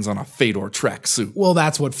your hands on a Fedor tracksuit. Well,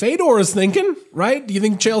 that's what Fedor is thinking, right? Do you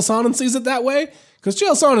think Chael Sonnen sees it that way? Because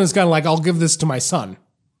Chael Sonnen is kind of like, I'll give this to my son.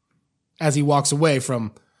 As he walks away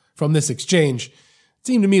from this exchange. It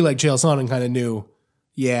seemed to me like Chael Sonnen kind of knew,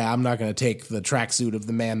 yeah, I'm not going to take the tracksuit of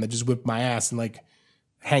the man that just whipped my ass and like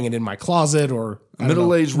hang it in my closet or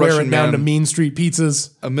middle-aged wear Russian it down man, to Mean Street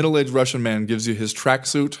Pizzas. A middle-aged Russian man gives you his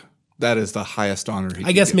tracksuit. That is the highest honor he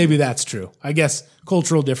I guess maybe that's true. I guess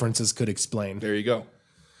cultural differences could explain. There you go.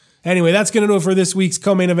 Anyway, that's going to do it for this week's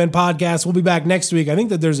Co-Main Event podcast. We'll be back next week. I think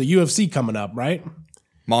that there's a UFC coming up, right?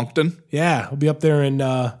 Moncton? Yeah, we'll be up there in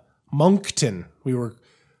Moncton. We were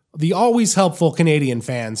the always helpful Canadian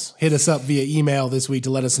fans. Hit us up via email this week to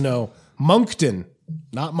let us know. Moncton,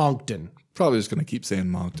 not Moncton. Probably just going to keep saying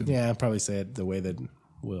Moncton. Yeah, I'll probably say it the way that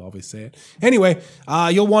we'll always say it. Anyway,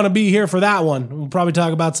 you'll want to be here for that one. We'll probably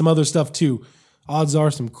talk about some other stuff too. Odds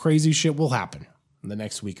are some crazy shit will happen in the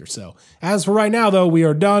next week or so. As for right now, though, we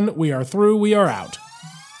are done. We are through. We are out.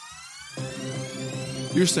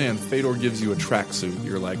 You're saying Fedor gives you a tracksuit.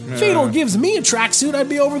 You're like, Fedor gives me a tracksuit, I'd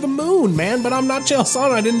be over the moon, man. But I'm not Chael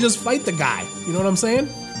Sonnen. I didn't just fight the guy. You know what I'm saying?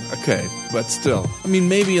 Okay, but still. I mean,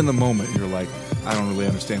 maybe in the moment you're like, I don't really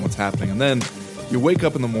understand what's happening. And then you wake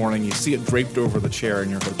up in the morning, you see it draped over the chair in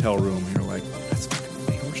your hotel room, and you're like, that's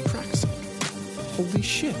fucking Fedor's tracksuit. Holy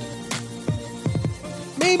shit.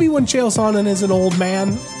 Maybe when Chael Sonnen is an old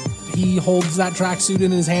man, he holds that tracksuit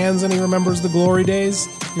in his hands and he remembers the glory days.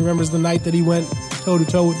 He remembers the night that he went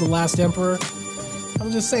toe-to-toe with the last emperor.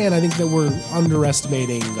 I'm just saying, I think that we're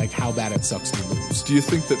underestimating like how bad it sucks to lose. Do you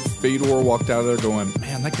think that Fedor walked out of there going,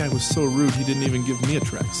 man, that guy was so rude, he didn't even give me a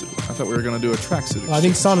tracksuit? I thought we were going to do a tracksuit exchange. Well, I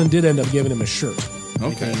think Sonnen did end up giving him a shirt.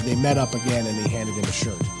 Okay. They met up again and he handed him a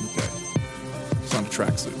shirt. Okay. It's not a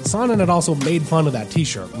tracksuit. Sonnen had also made fun of that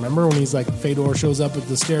t-shirt. Remember when he's like, Fedor shows up at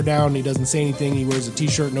the stare down and he doesn't say anything, he wears a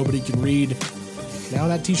t-shirt nobody can read. Now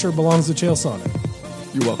that t-shirt belongs to Chael Sonnen.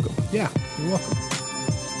 You're welcome. Yeah.